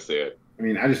already going to see it. I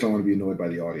mean, I just don't want to be annoyed by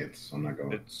the audience, so I'm not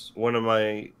going. It's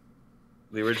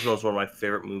the original is one of my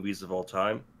favorite movies of all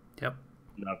time. Yep.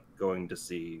 Not going to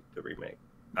see the remake.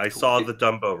 I saw the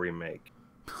Dumbo remake,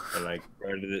 and I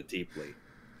regretted it deeply.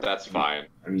 That's fine.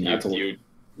 I mean,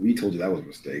 we told you that was a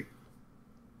mistake.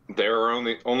 There are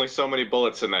only so many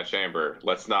bullets in that chamber.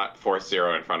 Let's not force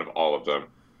 0 in front of all of them.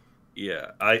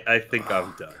 Yeah, I think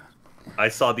I'm done. I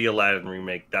saw the Aladdin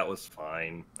remake. That was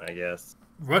fine, I guess.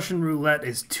 Russian roulette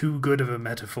is too good of a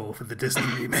metaphor for the Disney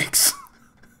remakes.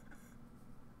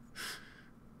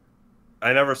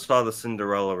 I never saw the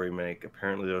Cinderella remake.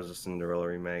 Apparently, there was a Cinderella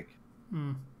remake.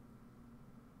 Hmm.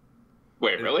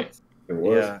 Wait, really? It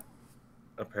was. Yeah,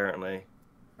 apparently.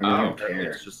 I mean, I don't Apparently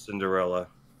care. it's just Cinderella.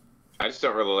 I just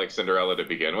don't really like Cinderella to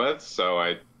begin with, so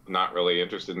I'm not really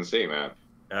interested in seeing that.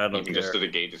 I don't Even just care. to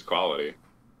gauge its quality.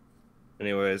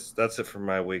 Anyways, that's it for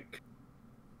my week.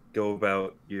 Go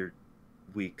about your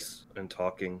weeks and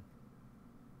talking.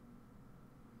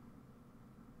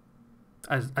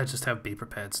 I just have Be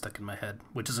Prepared stuck in my head,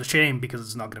 which is a shame because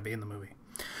it's not going to be in the movie.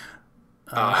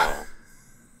 Oh.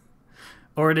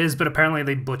 Or it is, but apparently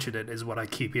they butchered it, is what I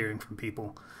keep hearing from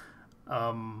people.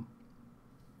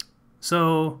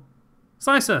 So,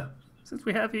 Slicer, since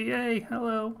we have you, yay,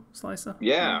 hello, Slicer.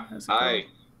 Yeah, How's it going?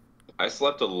 I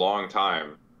slept a long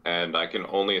time, and I can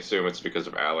only assume it's because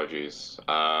of allergies.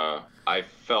 I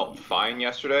felt fine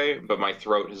yesterday, but my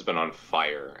throat has been on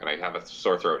fire, and I have a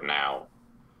sore throat now.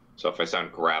 So if I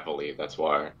sound gravelly, that's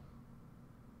why.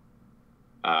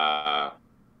 I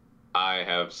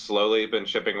have slowly been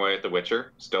chipping away at The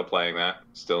Witcher, still playing that,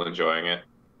 still enjoying it.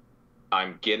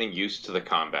 I'm getting used to the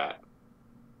combat.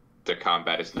 The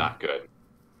combat is not good.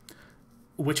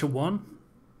 Witcher 1?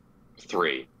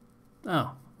 3.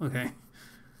 Oh, okay.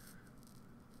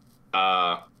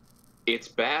 It's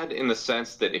bad in the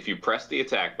sense that if you press the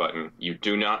attack button, you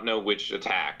do not know which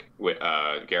attack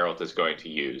Geralt is going to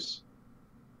use.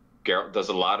 Geralt does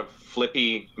a lot of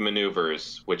flippy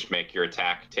maneuvers, which make your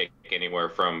attack take anywhere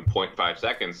from 0.5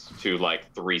 seconds to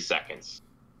like 3 seconds.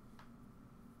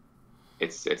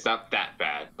 It's not that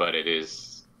bad, but it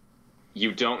is.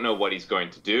 You don't know what he's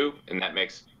going to do, and that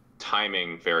makes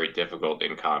timing very difficult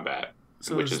in combat,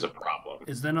 which is a problem.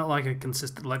 Is there not like a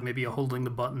consistent, like maybe you're holding the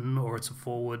button, or it's a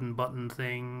forward and button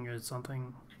thing, or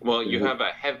something? Well, you have a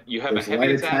There's heavy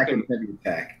light attack and heavy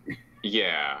attack.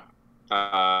 yeah.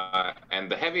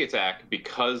 And the heavy attack,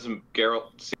 because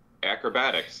Geralt's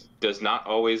acrobatics, does not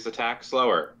always attack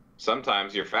slower.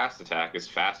 Sometimes your fast attack is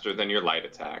faster than your light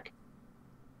attack.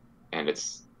 And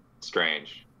it's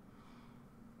strange.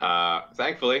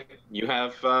 Thankfully, you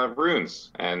have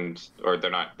runes, or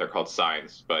they're called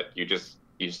signs, but you just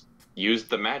use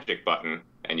the magic button,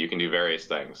 and you can do various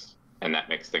things. And that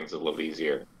makes things a little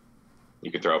easier.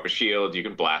 You can throw up a shield, you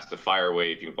can blast a fire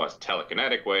wave, you can blast a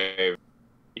telekinetic wave.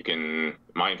 You can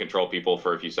mind control people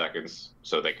for a few seconds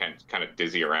so they can kind of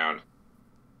dizzy around.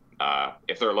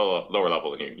 If they're lower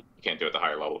level than you can't do it to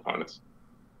higher level opponents.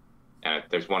 And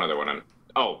there's one other one.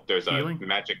 There's a Healing?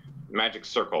 magic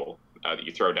circle that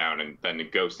you throw down, and then the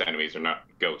ghost enemies are not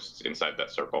ghosts inside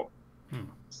that circle.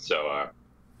 So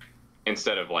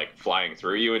instead of like flying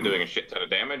through you and doing a shit ton of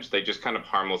damage, they just kind of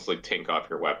harmlessly tink off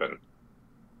your weapon.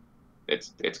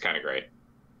 It's kind of great.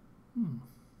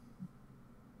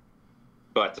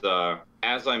 But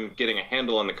as I'm getting a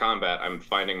handle on the combat, I'm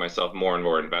finding myself more and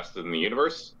more invested in the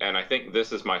universe, and I think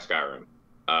this is my Skyrim.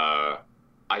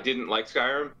 I didn't like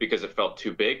Skyrim because it felt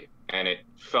too big, and it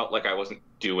felt like I wasn't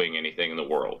doing anything in the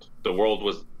world. The world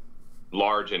was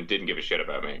large and didn't give a shit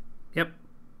about me. Yep.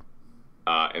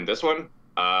 In this one,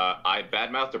 I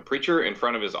badmouthed a preacher in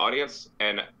front of his audience,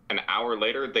 and an hour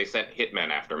later, they sent hitmen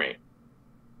after me.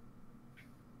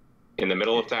 In the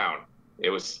middle of town. It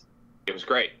was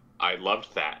great. I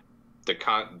loved that. The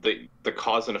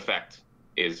cause and effect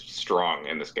is strong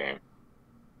in this game.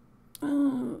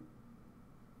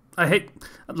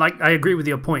 I agree with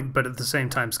your point, but at the same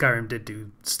time, Skyrim did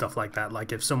do stuff like that.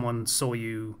 Like, if someone saw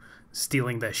you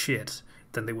stealing their shit,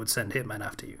 then they would send hitmen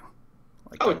after you.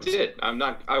 Like, it did.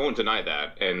 I won't deny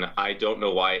that, and I don't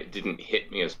know why it didn't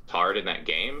hit me as hard in that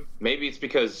game. Maybe it's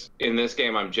because in this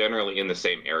game I'm generally in the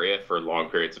same area for long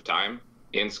periods of time.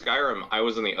 In Skyrim, I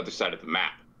was on the other side of the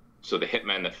map, so the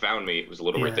hitman that found me was a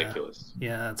little ridiculous.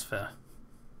 Yeah, that's fair.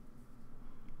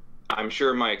 I'm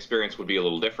sure my experience would be a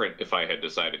little different if I had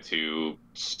decided to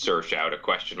search out a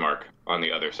question mark on the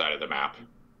other side of the map,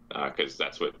 because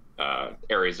that's what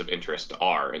areas of interest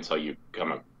are until you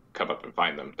come up and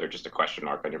find them. They're just a question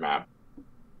mark on your map.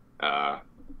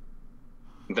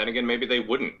 Then again, maybe they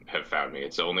wouldn't have found me.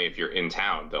 It's only if you're in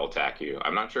town they'll attack you.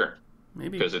 I'm not sure.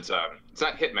 Maybe because it's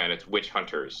not hitmen, it's witch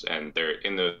hunters, and they're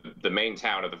in the main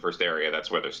town of the first area.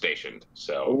 That's where they're stationed.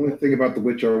 So the only thing about the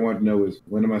Witcher I want to know is,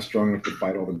 when am I strong enough to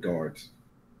fight all the guards?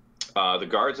 The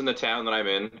guards in the town that I'm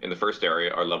in the first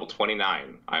area, are level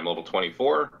 29. I'm level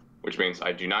 24, which means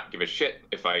I do not give a shit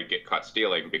if I get caught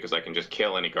stealing, because I can just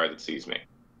kill any guard that sees me.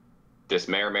 This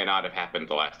may or may not have happened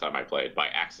the last time I played by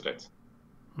accident.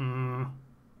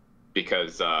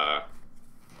 Because there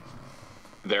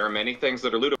are many things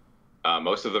that are lootable.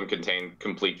 Most of them contain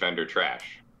complete vendor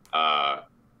trash.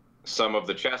 Some of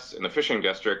the chests in the fishing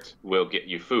district will get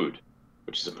you food,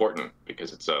 which is important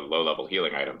because it's a low-level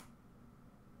healing item.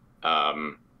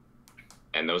 And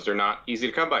those are not easy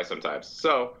to come by sometimes.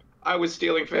 So I was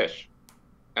stealing fish.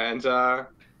 And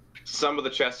some of the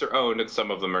chests are owned and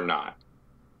some of them are not.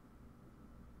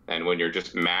 And when you're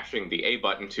just mashing the A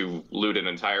button to loot an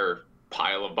entire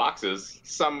pile of boxes,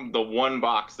 the one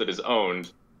box that is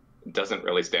owned doesn't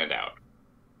really stand out.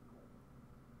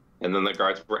 And then the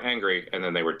guards were angry, and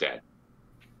then they were dead.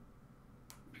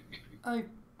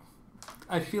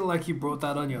 I feel like you brought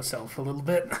that on yourself a little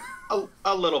bit.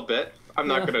 A little bit. I'm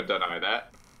not going to deny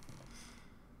that.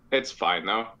 It's fine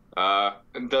though.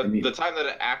 The time that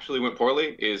it actually went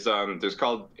poorly is it's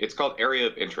called area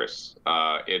of interest.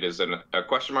 It is a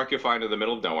question mark you'll find in the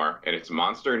middle of nowhere, and it's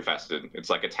monster infested. It's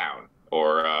like a town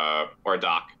or a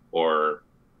dock or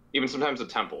even sometimes a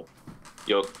temple.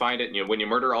 You'll find it, and when you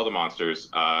murder all the monsters,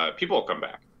 people will come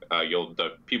back.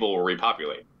 The people will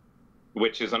repopulate,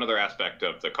 which is another aspect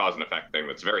of the cause and effect thing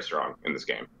that's very strong in this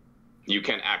game. You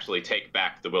can actually take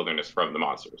back the wilderness from the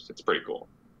monsters. It's pretty cool.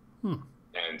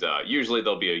 And usually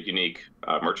there'll be a unique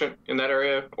merchant in that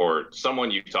area or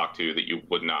someone you talk to that you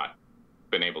would not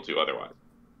been able to otherwise.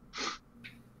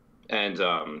 And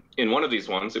in one of these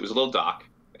ones, it was a little dock.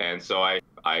 And so I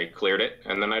cleared it,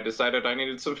 and then I decided I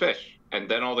needed some fish. And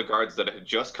then all the guards that had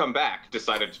just come back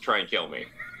decided to try and kill me.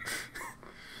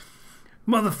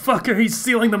 Motherfucker, he's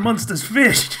stealing the monster's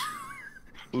fish!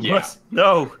 Yeah.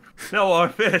 No, our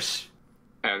fish!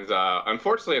 And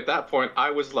unfortunately, at that point,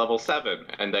 I was level 7,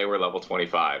 and they were level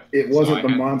 25. It wasn't the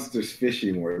monster's fish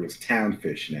anymore. It was town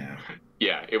fish now.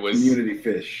 Yeah, it was... Community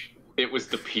fish. It was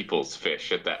the people's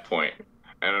fish at that point.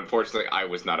 And unfortunately, I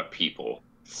was not a people.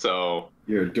 So...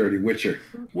 You're a dirty witcher.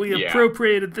 We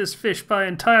appropriated this fish by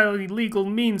entirely legal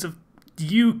means of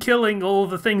you killing all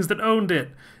the things that owned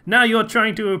it. Now you're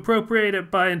trying to appropriate it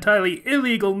by entirely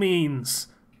illegal means.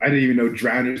 I didn't even know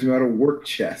drowners knew how to work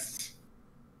chests.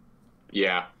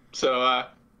 Yeah. So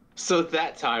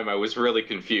that time I was really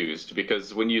confused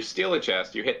because when you steal a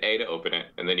chest, you hit A to open it,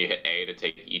 and then you hit A to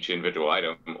take each individual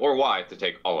item, or Y to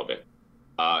take all of it.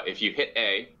 If you hit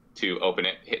A to open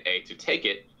it, hit A to take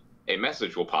it, a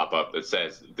message will pop up that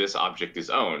says this object is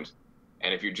owned.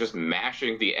 And if you're just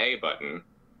mashing the A button,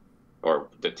 or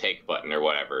the take button or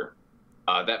whatever,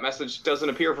 that message doesn't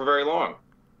appear for very long.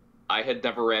 I had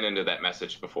never ran into that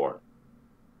message before.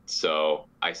 So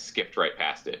I skipped right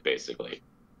past it, basically,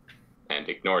 and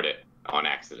ignored it on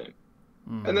accident.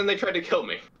 And then they tried to kill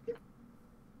me.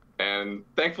 And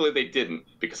thankfully they didn't,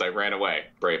 because I ran away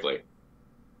bravely.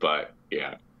 But,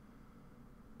 yeah.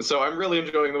 So I'm really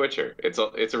enjoying The Witcher. It's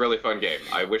a really fun game.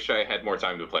 I wish I had more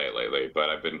time to play it lately, but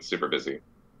I've been super busy.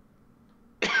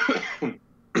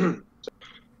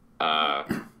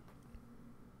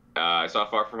 I saw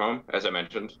Far From Home, as I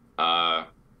mentioned.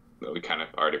 We kind of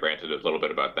already ranted a little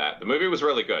bit about that. The movie was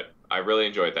really good. I really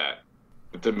enjoyed that.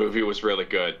 The movie was really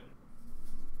good.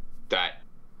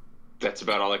 That's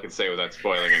about all I can say without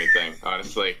spoiling anything,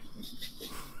 honestly.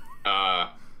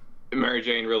 Mary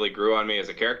Jane really grew on me as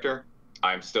a character.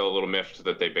 I'm still a little miffed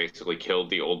that they basically killed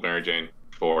the old Mary Jane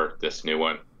for this new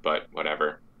one, but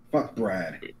whatever. Fuck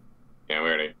Brad. Yeah, we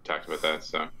already talked about that,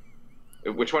 so.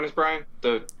 Which one is Brian?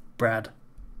 Brad.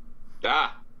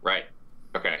 Ah, right.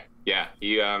 Okay. Yeah,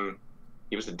 he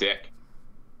was a dick.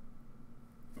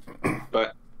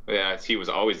 But yeah, he was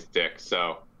always a dick,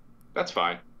 so that's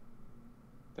fine.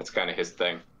 That's kind of his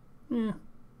thing. Yeah.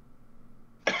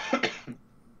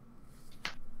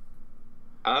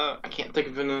 I can't think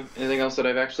of anything else that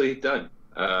I've actually done.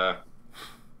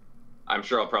 I'm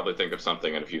sure I'll probably think of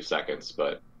something in a few seconds,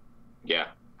 but yeah,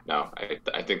 no,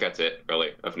 I think that's it,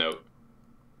 really, of note.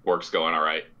 Work's going all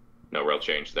right. No real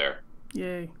change there.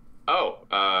 Yay.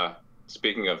 Oh,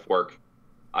 speaking of work,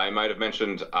 I might have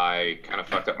mentioned I kind of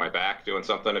fucked up my back doing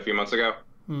something a few months ago.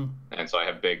 And so I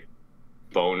have big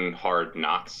bone hard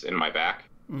knots in my back.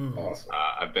 Awesome.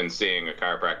 I've been seeing a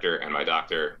chiropractor and my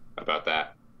doctor about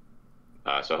that.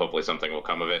 So hopefully something will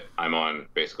come of it. I'm on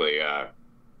basically,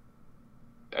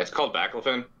 it's called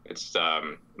baclofen. It's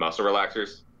muscle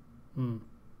relaxers.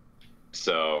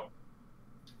 So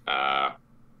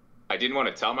I didn't want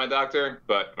to tell my doctor,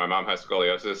 but my mom has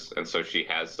scoliosis, and so she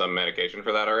has some medication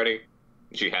for that already.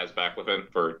 She has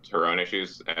baclofen for her own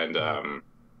issues, and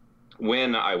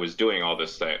when I was doing all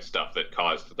this stuff that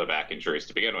caused the back injuries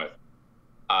to begin with,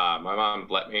 my mom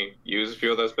let me use a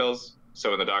few of those pills. So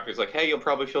when the doctor's like, hey, you'll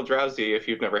probably feel drowsy if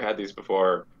you've never had these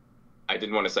before, I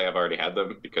didn't want to say I've already had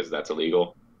them because that's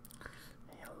illegal.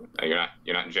 You're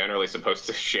not generally supposed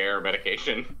to share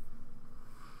medication.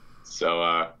 So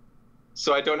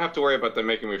I don't have to worry about them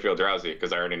making me feel drowsy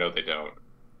because I already know they don't.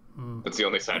 That's the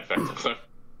only side effect of them.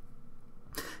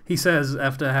 He says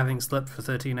after having slept for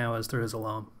 13 hours through his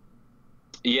alarm.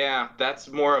 Yeah, that's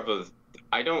more of a.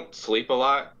 I don't sleep a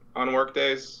lot on work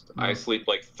days. I sleep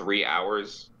like 3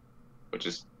 hours, which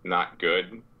is not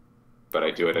good, but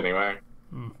I do it anyway.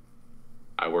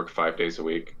 I work 5 days a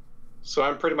week, so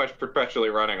I'm pretty much perpetually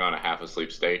running on a half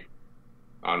asleep state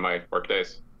on my work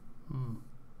days,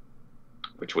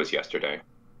 which was yesterday.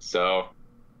 So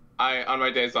on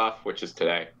my days off, which is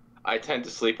today, I tend to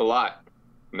sleep a lot.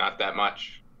 Not that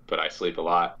much, but I sleep a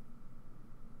lot.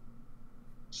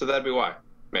 So that'd be why,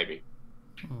 maybe.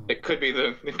 It could be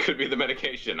the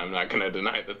medication. I'm not going to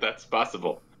deny that that's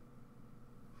possible.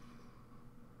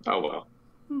 Oh well.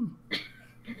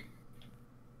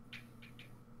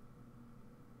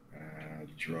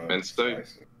 Drugs. And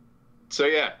so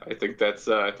yeah, I think that's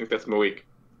my week.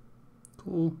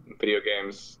 Cool. Video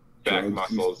games, back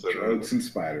muscles, drugs and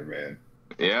Spider-Man.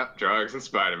 Yeah, drugs and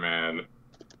Spider-Man.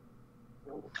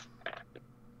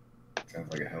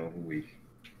 Sounds like a hell of a week.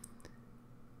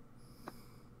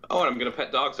 Oh, and I'm gonna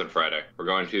pet dogs on Friday. We're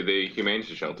going to the Humane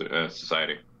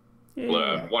Society.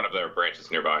 Yeah. One of their branches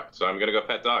nearby. So I'm gonna go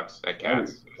pet dogs and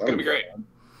cats. It's gonna be great.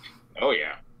 Oh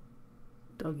yeah.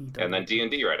 Doggy. And then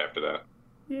D&D right after that.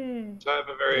 Yeah. So I have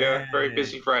a very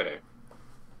busy Friday.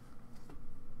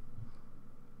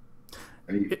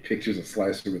 I need pictures of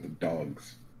Slicer with the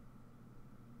dogs.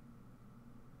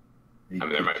 I mean,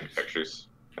 there might be pictures,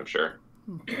 I'm sure.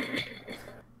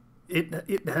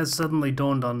 It has suddenly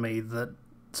dawned on me that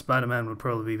Spider-Man would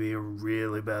probably be a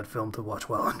really bad film to watch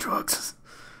while on drugs.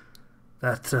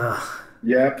 That,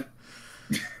 Yep.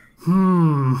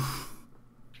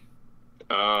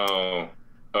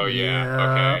 Oh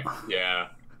yeah. Okay. Yeah.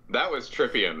 That was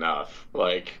trippy enough.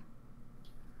 Like,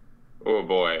 oh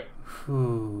boy.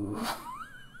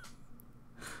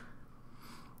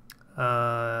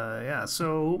 Yeah,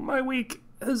 so my week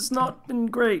has not been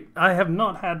great. I have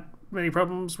not had many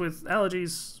problems with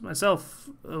allergies myself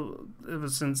ever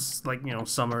since, like, you know,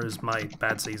 summer is my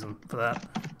bad season for that.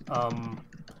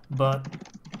 But,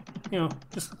 you know,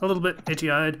 just a little bit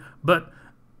itchy-eyed. But,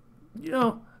 you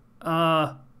know,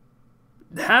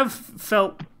 have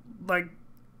felt like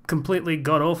completely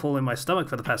god-awful in my stomach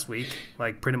for the past week,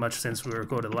 like pretty much since we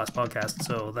recorded the last podcast,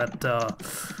 so that,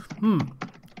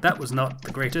 that was not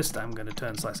the greatest. I'm going to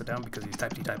turn Slicer down because he's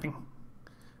typing.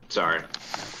 Sorry.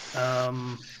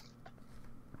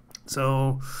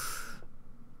 So,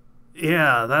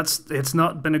 yeah, it's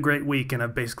not been a great week, and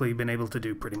I've basically been able to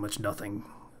do pretty much nothing,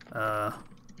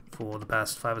 for the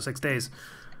past 5 or 6 days.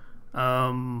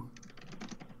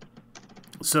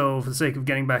 So, for the sake of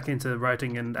getting back into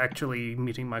writing and actually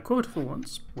meeting my quota for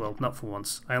once, well, not for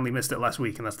once, I only missed it last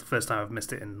week, and that's the first time I've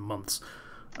missed it in months.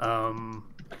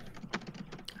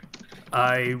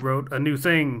 I wrote a new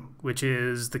thing, which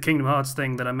is the Kingdom Hearts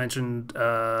thing that I mentioned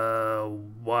a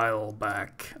while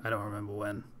back. I don't remember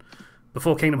when.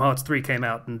 Before Kingdom Hearts 3 came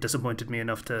out and disappointed me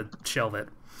enough to shelve it.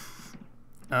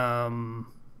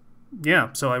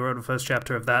 Yeah, so I wrote the first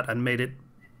chapter of that and made it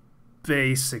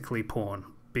basically porn,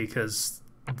 because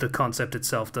the concept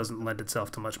itself doesn't lend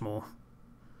itself to much more.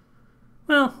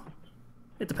 Well,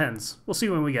 it depends. We'll see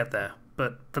when we get there,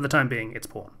 but for the time being, it's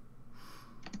porn.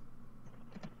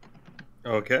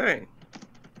 Okay.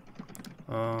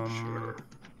 Sure.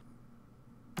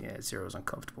 Yeah, Zero's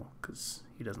uncomfortable because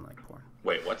he doesn't like porn.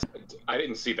 Wait, I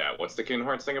didn't see that. What's the Kingdom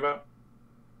Hearts thing about?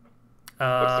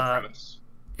 What's the premise?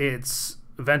 It's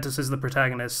Ventus is the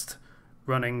protagonist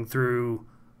running through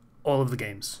all of the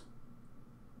games.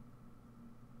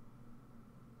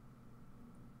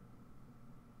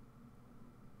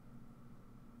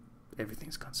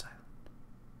 Everything's gone silent.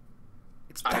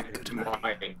 It's that good.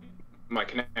 My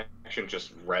connection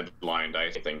just redlined,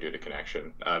 I think, due to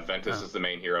connection. Ventus is the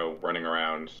main hero running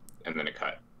around, and then it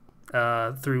cut.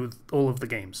 Through all of the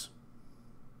games.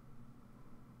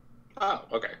 Oh,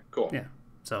 okay, cool. Yeah,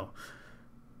 so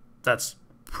that's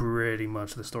pretty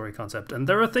much the story concept. And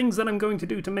there are things that I'm going to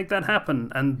do to make that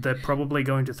happen, and they're probably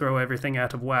going to throw everything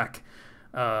out of whack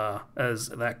as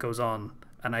that goes on.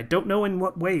 And I don't know in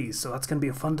what ways, so that's going to be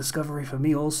a fun discovery for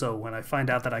me also when I find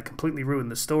out that I completely ruined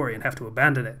the story and have to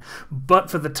abandon it. But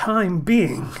for the time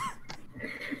being...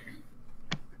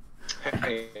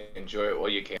 Enjoy it while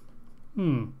you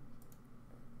can.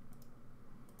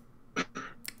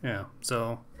 Yeah,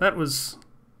 so that was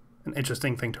an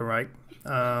interesting thing to write.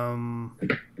 I'm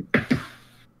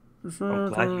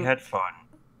glad you had fun.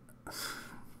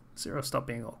 Zero, stop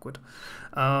being awkward.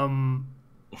 I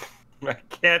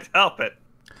can't help it.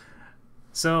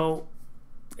 So,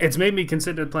 it's made me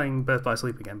consider playing Birth by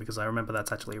Sleep again, because I remember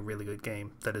that's actually a really good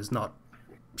game that is not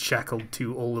shackled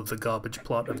to all of the garbage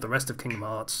plot of the rest of Kingdom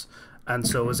Hearts, and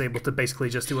so was able to basically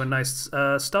just do a nice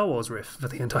Star Wars riff for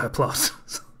the entire plot.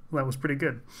 So that was pretty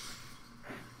good.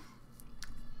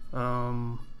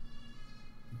 Was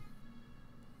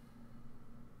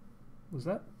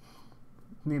that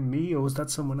me or was that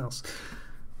someone else?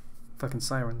 Fucking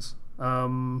sirens.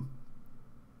 Did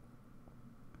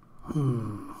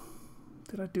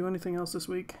I do anything else this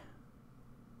week?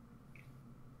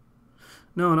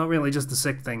 No, not really. Just the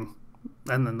sick thing,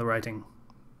 and then the writing.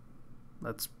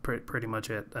 That's pretty much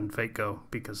it. And Fate Go,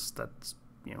 because that's,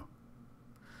 you know.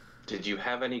 Did you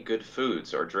have any good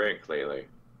foods or drink lately?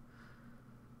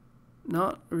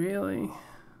 Not really.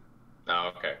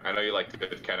 Oh, okay. I know you like to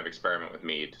kind of experiment with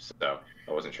mead, so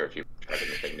I wasn't sure if you tried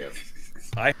anything new.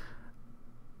 I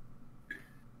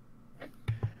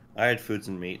had foods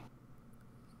and meat.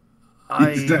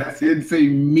 He didn't say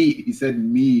meat. He said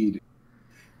mead.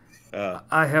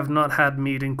 I have not had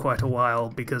mead in quite a while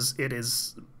because it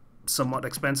is somewhat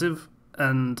expensive,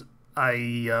 and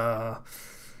I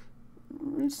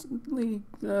recently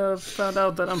found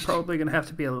out that I'm probably going to have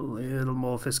to be a little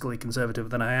more fiscally conservative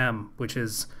than I am, which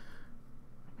is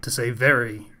to say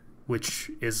very,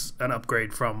 which is an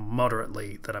upgrade from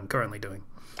moderately that I'm currently doing.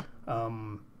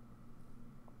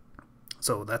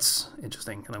 So that's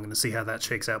interesting, and I'm going to see how that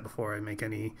shakes out before I make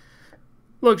any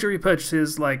luxury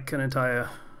purchases, like an entire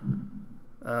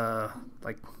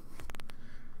like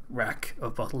rack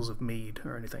of bottles of mead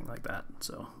or anything like that.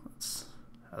 So that's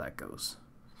how that goes.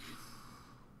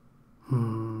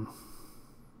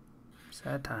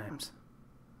 Sad times.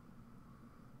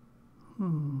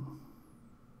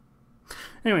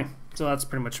 Anyway, so that's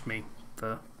pretty much me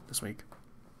for this week.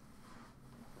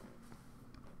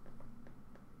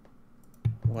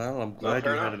 Well, I'm glad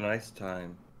you had a nice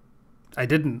time. I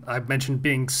didn't. I mentioned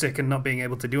being sick and not being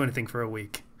able to do anything for a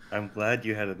week. I'm glad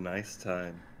you had a nice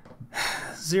time.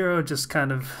 Zero just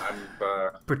kind of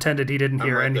pretended he didn't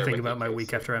hear anything about my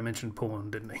week after I mentioned porn,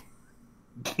 didn't he?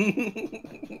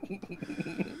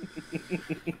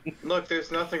 Look,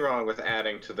 there's nothing wrong with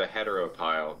adding to the hetero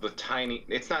pile.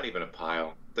 It's not even a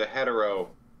pile. The hetero,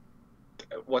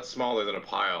 what's smaller than a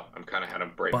pile? I'm kind of having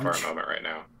a brain fart moment right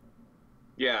now.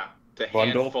 Yeah, the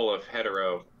handful of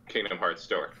hetero Kingdom Hearts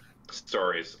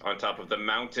stories on top of the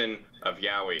mountain of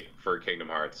yaoi for Kingdom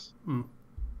Hearts.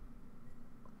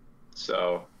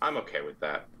 So I'm okay with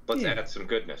that. Let's add some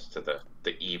goodness to the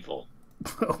evil.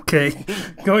 Okay,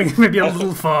 going maybe a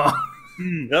little far.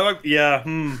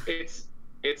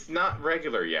 It's not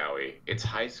regular yaoi. It's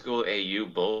high school AU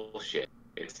bullshit.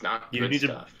 It's not good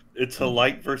stuff. It's a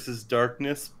light versus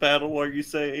darkness battle, are you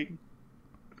saying?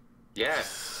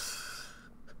 Yes.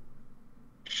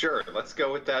 Sure, let's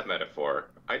go with that metaphor.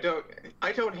 I don't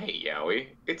hate yaoi.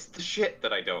 It's the shit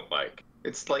that I don't like.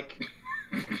 It's like,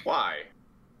 why?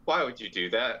 Why would you do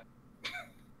that?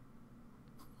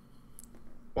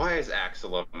 Why is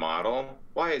Axel a model?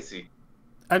 Why is he...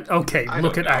 Okay,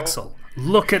 look at Axel.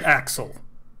 Look at Axel.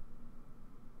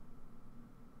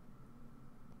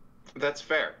 That's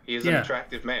fair. He is an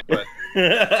attractive man, but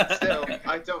still,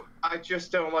 I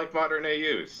just don't like modern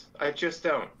AUs. I just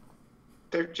don't.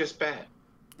 They're just bad.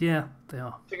 Yeah, they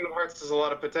are. Kingdom Hearts has a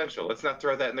lot of potential. Let's not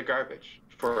throw that in the garbage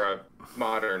for a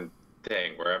modern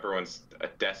thing where everyone's a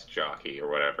desk jockey or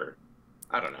whatever.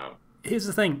 I don't know. Here's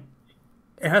the thing.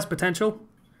 It has potential,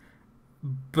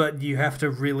 but you have to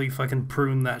really fucking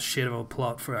prune that shit of a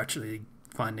plot for actually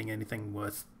finding anything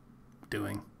worth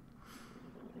doing.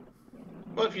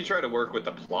 Well, if you try to work with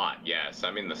the plot, yes.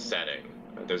 I mean, the setting.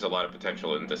 There's a lot of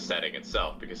potential in the setting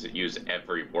itself because it uses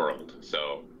every world.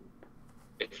 So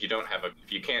if you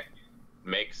can't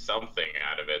make something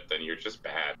out of it, then you're just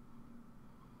bad.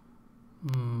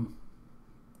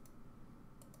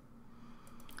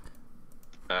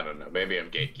 I don't know. Maybe I'm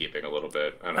gatekeeping a little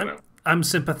bit. I don't know. I'm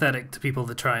sympathetic to people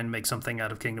that try and make something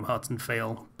out of Kingdom Hearts and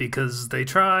fail, because they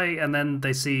try and then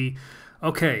they see,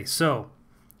 okay, so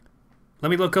let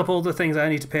me look up all the things I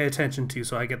need to pay attention to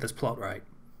so I get this plot right.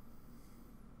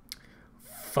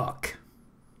 Fuck.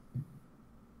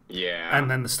 Yeah.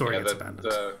 And then the story gets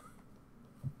abandoned.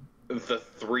 The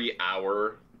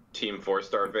 3-hour Team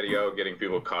 4-star video getting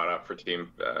people caught up for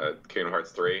Kingdom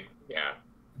Hearts 3. Yeah.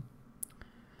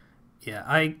 Yeah,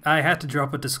 I had to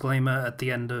drop a disclaimer at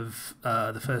the end of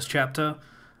the first chapter,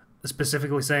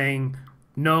 specifically saying,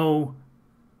 no,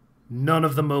 none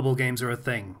of the mobile games are a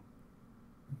thing.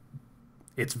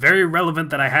 It's very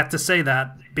relevant that I had to say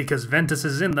that, because Ventus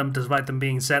is in them, despite them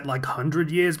being set like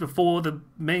 100 years before the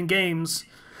main games,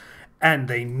 and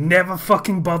they never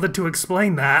fucking bothered to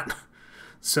explain that.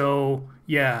 So,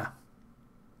 yeah.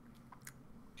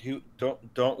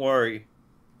 Don't worry.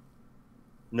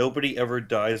 Nobody ever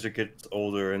dies or gets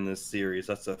older in this series.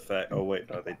 That's a fact. Oh, wait,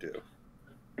 no, they do.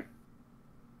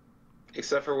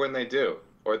 Except for when they do.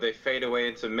 Or they fade away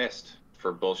into mist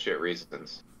for bullshit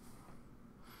reasons.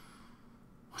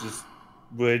 Just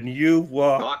when you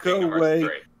walk Not Kingdom Hearts away,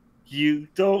 3. you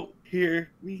don't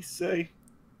hear me say.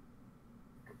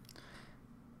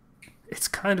 It's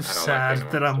kind of I don't like sad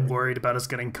Kingdom that Hearts I'm 3. worried about us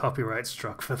getting copyright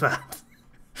struck for that.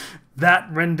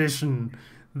 That rendition,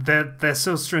 they're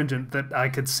so stringent that I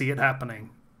could see it happening.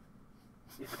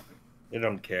 They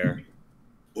don't care.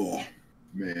 Oh,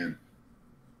 man.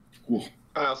 Cool.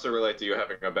 I also relate to you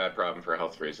having a bad problem for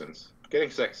health reasons. Getting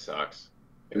sick sucks.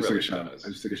 It really does. I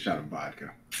just took a shot of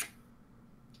vodka.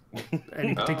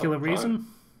 Any particular fun. reason?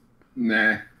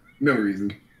 Nah, no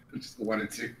reason. I just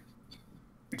wanted to.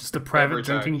 Just a private Every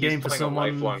time drinking he's game for playing a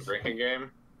someone. lifelong drinking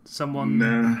game. Someone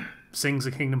Nah. sings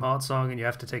a Kingdom Hearts song and you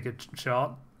have to take a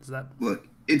shot. Is that? Look,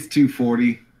 it's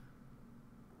 2:40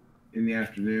 in the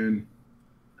afternoon.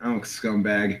 I'm a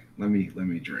scumbag. Let me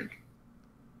drink.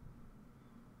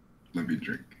 Let me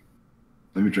drink.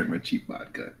 Let me drink my cheap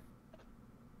vodka.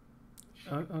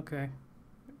 Oh, okay.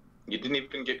 You didn't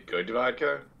even get good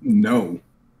vodka? No. You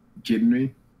kidding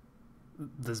me?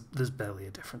 There's barely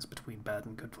a difference between bad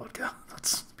and good vodka.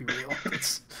 Let's be real.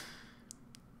 It's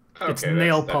Okay,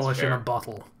 nail that's polish in fair. a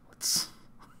bottle. It's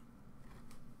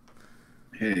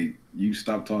Hey, you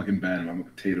stop talking bad about my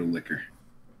potato liquor.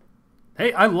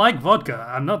 Hey, I like vodka.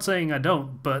 I'm not saying I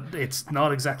don't, but it's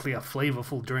not exactly a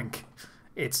flavorful drink.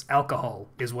 It's alcohol,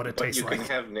 is what it But tastes you like.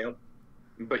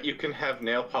 can have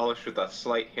nail polish with a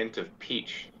slight hint of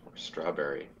peach or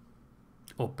strawberry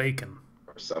Or bacon.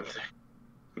 or something.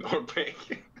 Or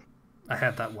bacon. I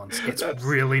had that once. It's That's-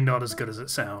 really not as good as it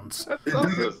sounds. That's It also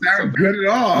doesn't sound good at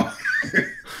all.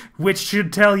 Which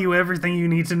should tell you everything you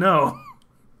need to know.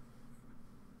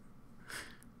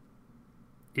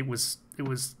 It was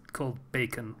called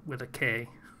bacon with a K.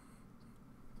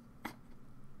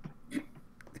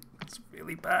 It's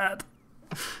really bad.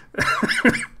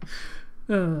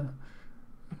 I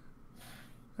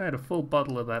had a full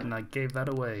bottle of that and I gave that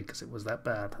away because it was that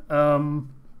bad.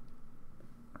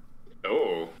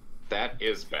 Oh, that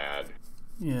is bad.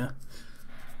 Yeah.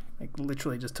 I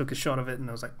literally just took a shot of it and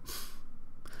I was like,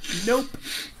 nope.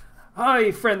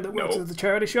 Hi, friend that works Nope. at the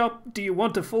charity shop. Do you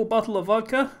want a full bottle of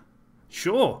vodka?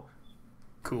 Sure.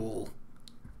 Cool.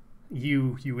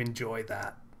 You enjoy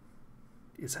that.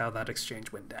 Is how that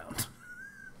exchange went down.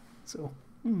 So,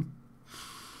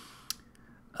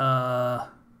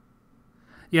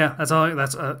 yeah, that's all.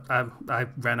 I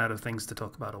ran out of things to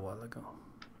talk about a while ago.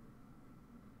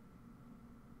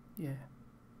 Yeah.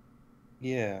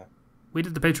 Yeah. We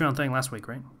did the Patreon thing last week,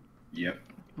 right? Yep.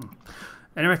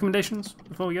 Any recommendations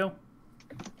before we go?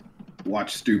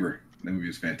 Watch Stuber. That movie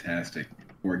is fantastic.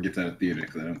 Or it gets out of theater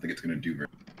because I don't think it's going to do very.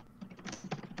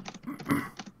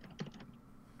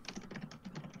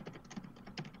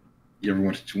 You ever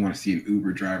want to see an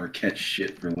Uber driver catch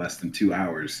shit for less than 2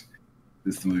 hours?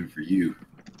 This is the movie for you.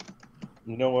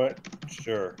 You know what?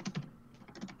 Sure.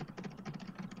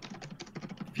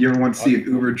 If you ever want to see an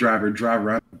Uber driver drive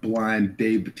around blind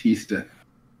Dave Bautista,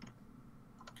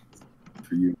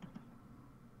 for you.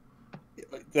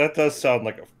 That does sound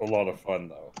like a lot of fun,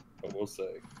 though. I will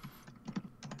say.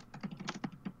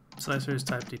 Slicer is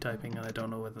typing, and I don't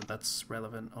know whether that's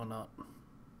relevant or not.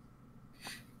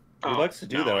 He likes to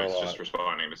do that I a was lot. just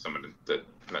responding to someone that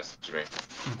messaged me.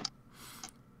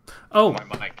 Oh, My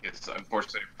mic is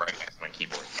unfortunately right next to my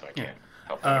keyboard, so I Yeah. can't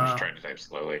help it. I'm just trying to type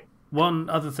slowly. one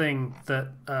other thing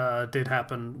that did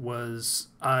happen was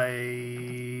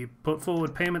I put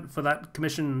forward payment for that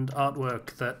commissioned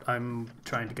artwork that I'm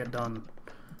trying to get done.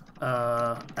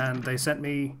 And they sent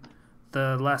me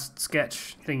the last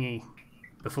sketch thingy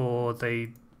before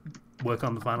they work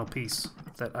on the final piece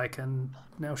that I can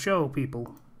now show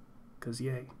people. Because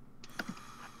yay.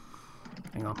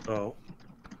 Hang on. Oh.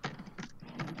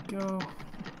 There we go.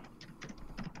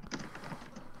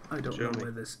 I don't Show know me.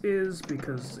 where this is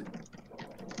because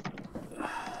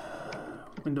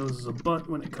Windows is a butt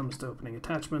when it comes to opening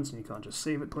attachments and you can't just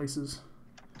save it places.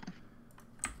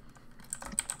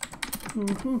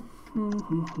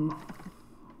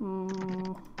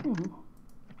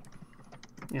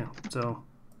 Yeah, so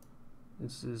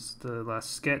this is the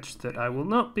last sketch that I will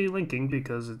not be linking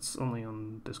because it's only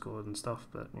on Discord and stuff,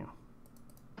 but yeah.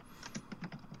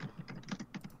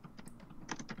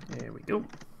 There we go.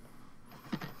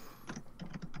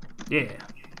 Yeah.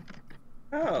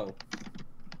 Oh.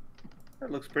 That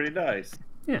looks pretty nice.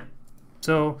 Yeah.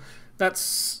 So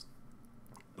that's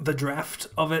the draft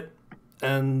of it,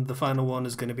 and the final one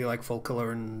is going to be like full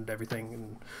color and everything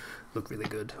and look really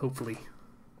good, hopefully.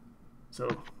 So,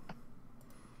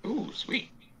 Ooh, sweet.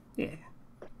 yeah.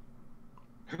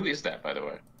 Who is that, by the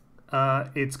way?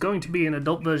 It's going to be an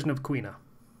adult version of Quina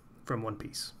from One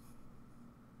Piece.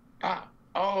 Ah.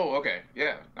 Oh, okay.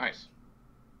 Yeah, nice.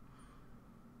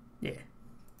 Yeah.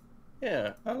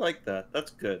 Yeah, I like that.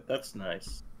 That's good. That's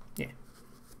nice. Yeah.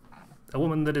 A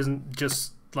woman that isn't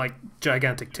just like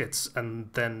gigantic tits and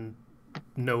then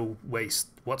no waist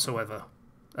whatsoever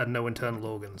and no internal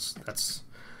organs. That's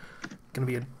going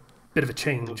to be a bit of a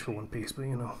change for One Piece, but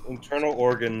you know. Internal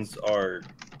organs are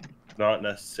not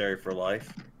necessary for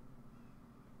life.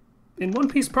 In One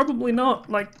Piece, probably not.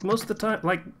 Like, most of the time,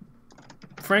 like,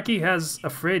 Frankie has a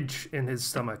fridge in his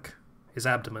stomach. His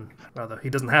abdomen, rather. He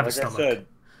doesn't have a Like I stomach. said,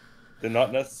 they're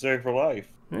not necessary for life.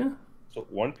 Yeah, That's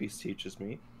what One Piece teaches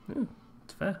me. yeah,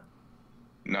 it's fair.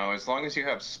 No, as long as you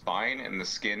have spine and the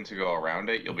skin to go around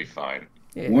it, you'll be fine.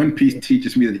 Yeah. One Piece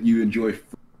teaches me that you enjoy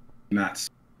fruit, not s-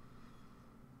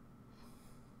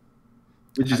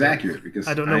 which is accurate because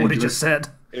I don't know what he just said.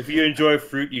 If you enjoy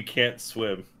fruit, you can't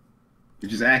swim.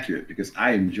 Which is accurate because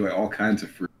I enjoy all kinds of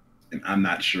fruit, and I'm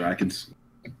not sure I can swim.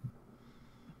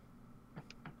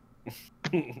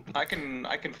 I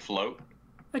can float.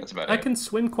 That's about I it. can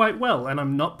swim quite well, and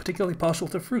I'm not particularly partial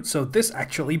to fruit, so this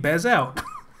actually bears out.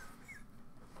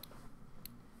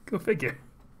 Go figure.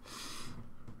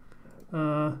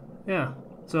 Yeah.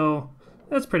 So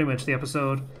that's pretty much the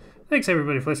episode. Thanks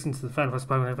everybody for listening to the Fandom Flux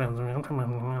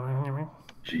podcast.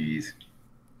 Jeez.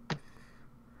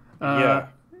 Yeah.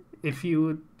 If you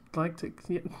would like to,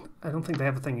 I don't think they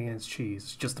have a thing against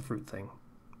cheese. Just the fruit thing.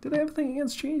 Do they have a thing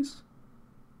against cheese?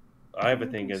 I have a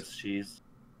thing against cheese.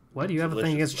 Why do you have a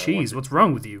thing delicious against and I want cheese? to- What's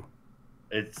wrong with you?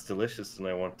 It's delicious and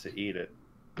I want to eat it.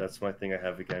 That's my thing I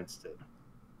have against it.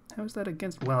 How is that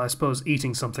against? Well, I suppose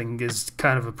eating something is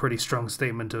kind of a pretty strong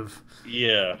statement of.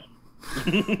 Yeah.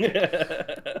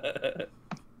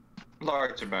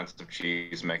 Large amounts of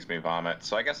cheese makes me vomit,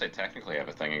 so I guess I technically have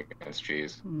a thing against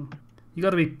cheese. You got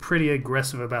to be pretty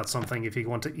aggressive about something if you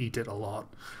want to eat it a lot.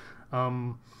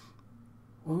 Oh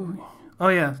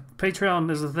yeah, Patreon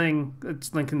is a thing.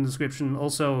 It's linked in the description.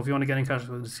 Also, if you want to get in touch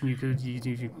with us, you could.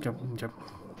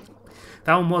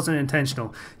 That one wasn't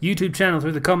intentional. YouTube channel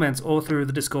through the comments or through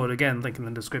the Discord. Again, link in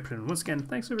the description. Once again,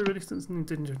 thanks everybody for listening.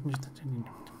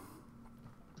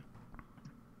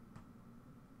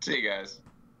 See you guys.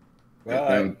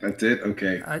 That's it.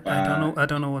 Okay. I don't know. I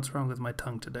don't know what's wrong with my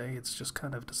tongue today. It's just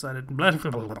kind of decided. Did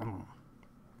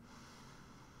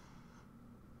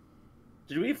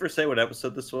we ever say what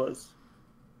episode this was?